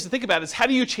 one of the things to think about is how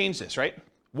do you change this, right?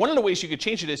 One of the ways you could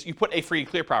change it is you put a free and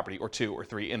clear property or 2 or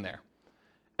 3 in there.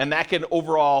 And that can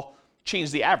overall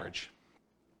change the average,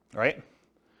 right?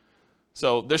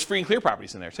 So there's free and clear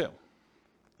properties in there too.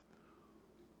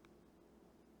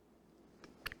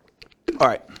 All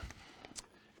right.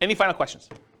 Any final questions?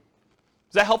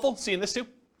 Is that helpful, seeing this too?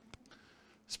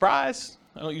 Surprise.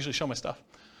 I don't usually show my stuff.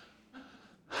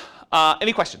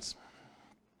 Any questions?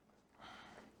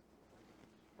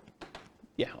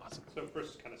 Yeah, awesome. So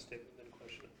first kind of statement, then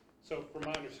question. So from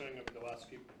my understanding of the last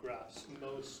few graphs,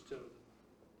 most of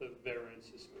the variance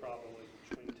is probably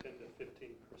between 10 to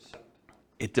 15%.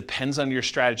 It depends on your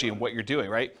strategy and what you're doing,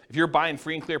 right? If you're buying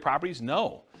free and clear properties,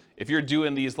 no. If you're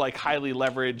doing these like highly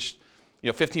leveraged,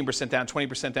 15% down,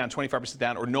 20% down, 25%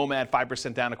 down, or Nomad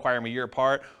 5% down, acquire them a year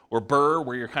apart, or Burr,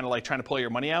 where you're kind of like trying to pull your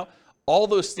money out, all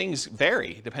those things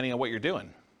vary depending on what you're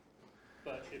doing.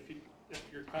 But if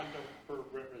you're kind of for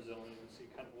rent resiliency,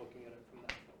 kind of looking at it from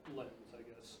that lens, I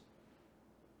guess.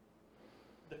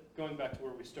 Going back to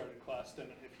where we started class, then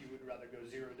if you would rather go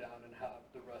 0 down and have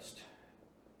the rest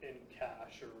in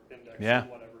cash or index or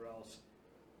whatever else,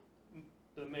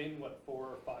 the main 4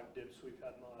 or 5 dips we've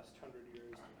had in the last 100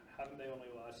 years, haven't they only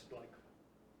lasted like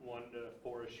 1 to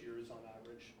 4-ish years on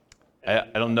average?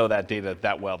 I don't know that data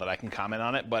that well that I can comment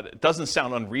on it, but it doesn't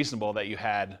sound unreasonable that you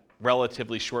had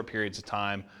relatively short periods of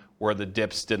time where the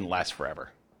dips didn't last forever.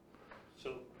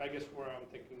 So I guess where I'm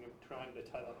thinking of trying to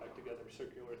tie that back together,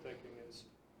 circular thinking, is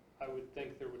I would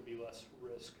think there would be less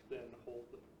risk than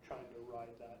trying to ride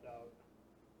that out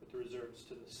with the reserves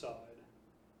to the side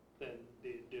than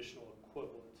the additional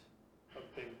equivalent of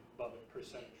being above it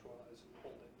percentage-wise and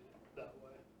holding it that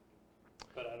way.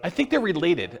 But I think they're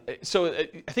related. So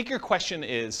I think your question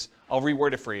is, I'll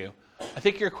reword it for you. I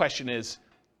think your question is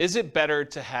it better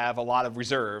to have a lot of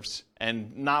reserves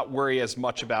and not worry as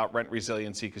much about rent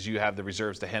resiliency because you have the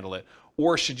reserves to handle it?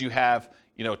 Or should you have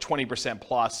 20%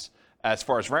 plus as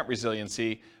far as rent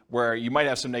resiliency where you might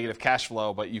have some negative cash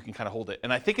flow, but you can kind of hold it?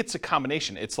 And I think it's a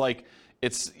combination. It's like,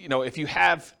 if you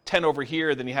have 10 over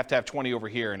here, then you have to have 20 over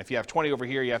here. And if you have 20 over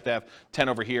here, you have to have 10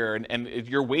 over here. And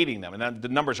you're weighting them. And the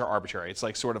numbers are arbitrary. It's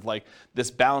like sort of like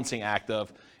this balancing act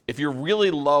of, if you're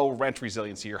really low rent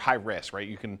resiliency, you're high risk, right?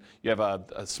 You have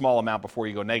a small amount before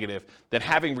you go negative, then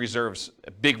having reserves,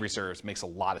 big reserves, makes a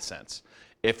lot of sense.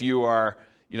 If you are,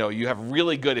 you have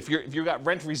really good, if you've got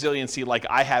rent resiliency like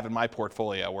I have in my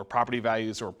portfolio, where property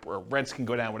values or rents can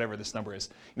go down, whatever this number is,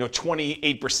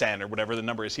 28% or whatever the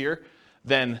number is here,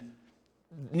 then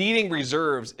needing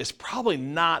reserves is probably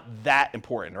not that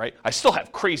important, right? I still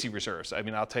have crazy reserves. I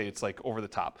mean, I'll tell you, it's like over the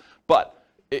top. But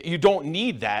you don't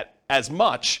need that as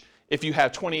much if you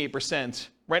have 28%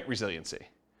 rent resiliency.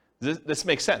 This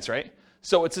makes sense, right?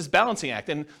 So it's this balancing act.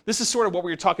 And this is sort of what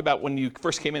we were talking about when you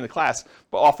first came into class,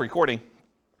 but off recording,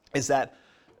 is that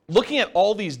looking at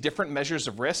all these different measures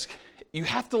of risk, you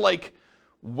have to like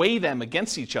weigh them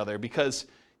against each other, because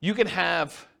you can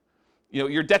have,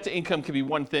 your debt to income can be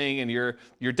one thing, and your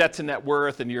debt to net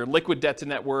worth, and your liquid debt to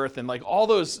net worth, and like all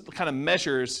those kind of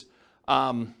measures,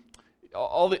 debt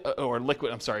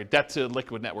to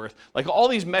liquid net worth, like all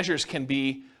these measures can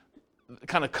be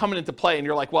kind of coming into play, and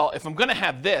you're like, well, if I'm going to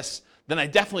have this, then I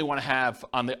definitely want to have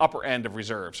on the upper end of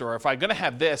reserves. Or if I'm going to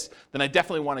have this, then I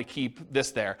definitely want to keep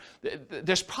this there.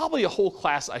 There's probably a whole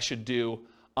class I should do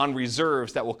on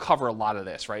reserves that will cover a lot of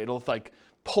this, right? It'll like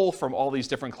pull from all these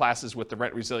different classes with the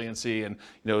rent resiliency and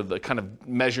the kind of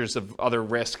measures of other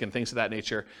risk and things of that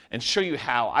nature, and show you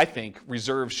how I think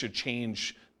reserves should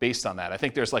change based on that. I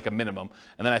think there's like a minimum,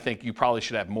 and then I think you probably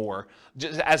should have more.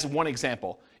 Just as one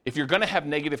example, if you're going to have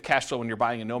negative cash flow when you're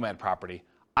buying a nomad property,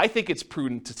 I think it's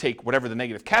prudent to take whatever the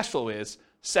negative cash flow is,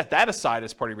 set that aside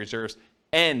as part of reserves,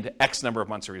 and X number of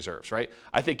months of reserves, right?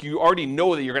 I think you already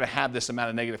know that you're going to have this amount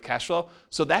of negative cash flow,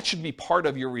 so that should be part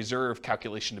of your reserve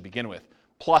calculation to begin with,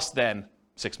 plus then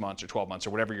 6 months or 12 months or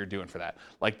whatever you're doing for that.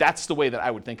 Like, that's the way that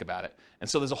I would think about it. And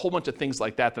so there's a whole bunch of things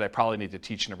like that that I probably need to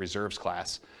teach in a reserves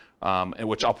class, and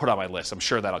which I'll put on my list. I'm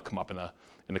sure that'll come up in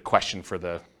a question for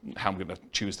how I'm going to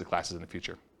choose the classes in the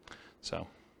future. So,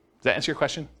 does that answer your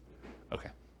question? Okay.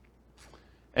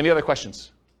 Any other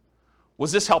questions?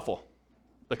 Was this helpful?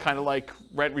 The kind of like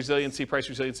rent resiliency, price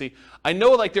resiliency. I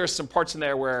know like there's some parts in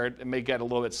there where it may get a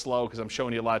little bit slow because I'm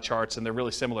showing you a lot of charts and they're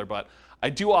really similar, but I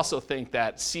do also think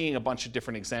that seeing a bunch of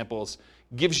different examples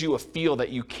gives you a feel that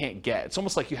you can't get. It's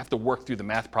almost like you have to work through the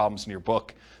math problems in your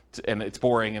book, and it's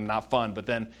boring and not fun, but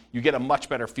then you get a much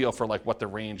better feel for like what the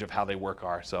range of how they work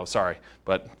are. So sorry,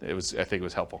 but I think it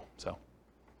was helpful. So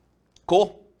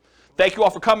cool. Thank you all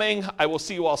for coming. I will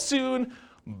see you all soon.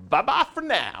 Bye-bye for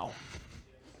now.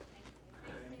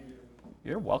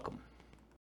 You're welcome.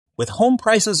 With home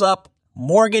prices up,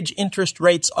 mortgage interest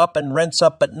rates up, and rents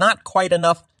up, but not quite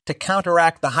enough to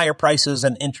counteract the higher prices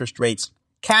and interest rates,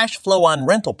 cash flow on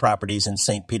rental properties in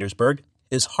St. Petersburg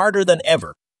is harder than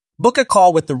ever. Book a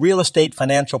call with the Real Estate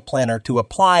Financial Planner to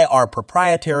apply our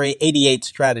proprietary 88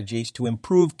 strategies to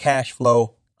improve cash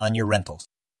flow on your rentals.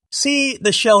 See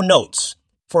the show notes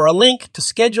for a link to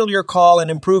schedule your call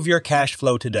and improve your cash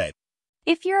flow today.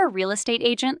 If you're a real estate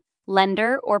agent,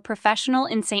 lender, or professional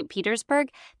in St. Petersburg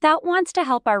that wants to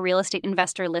help our real estate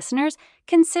investor listeners,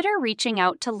 consider reaching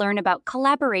out to learn about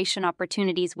collaboration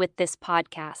opportunities with this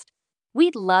podcast.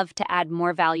 We'd love to add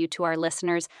more value to our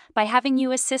listeners by having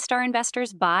you assist our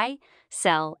investors buy,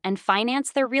 sell, and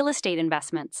finance their real estate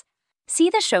investments. See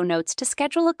the show notes to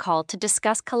schedule a call to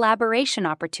discuss collaboration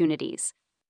opportunities.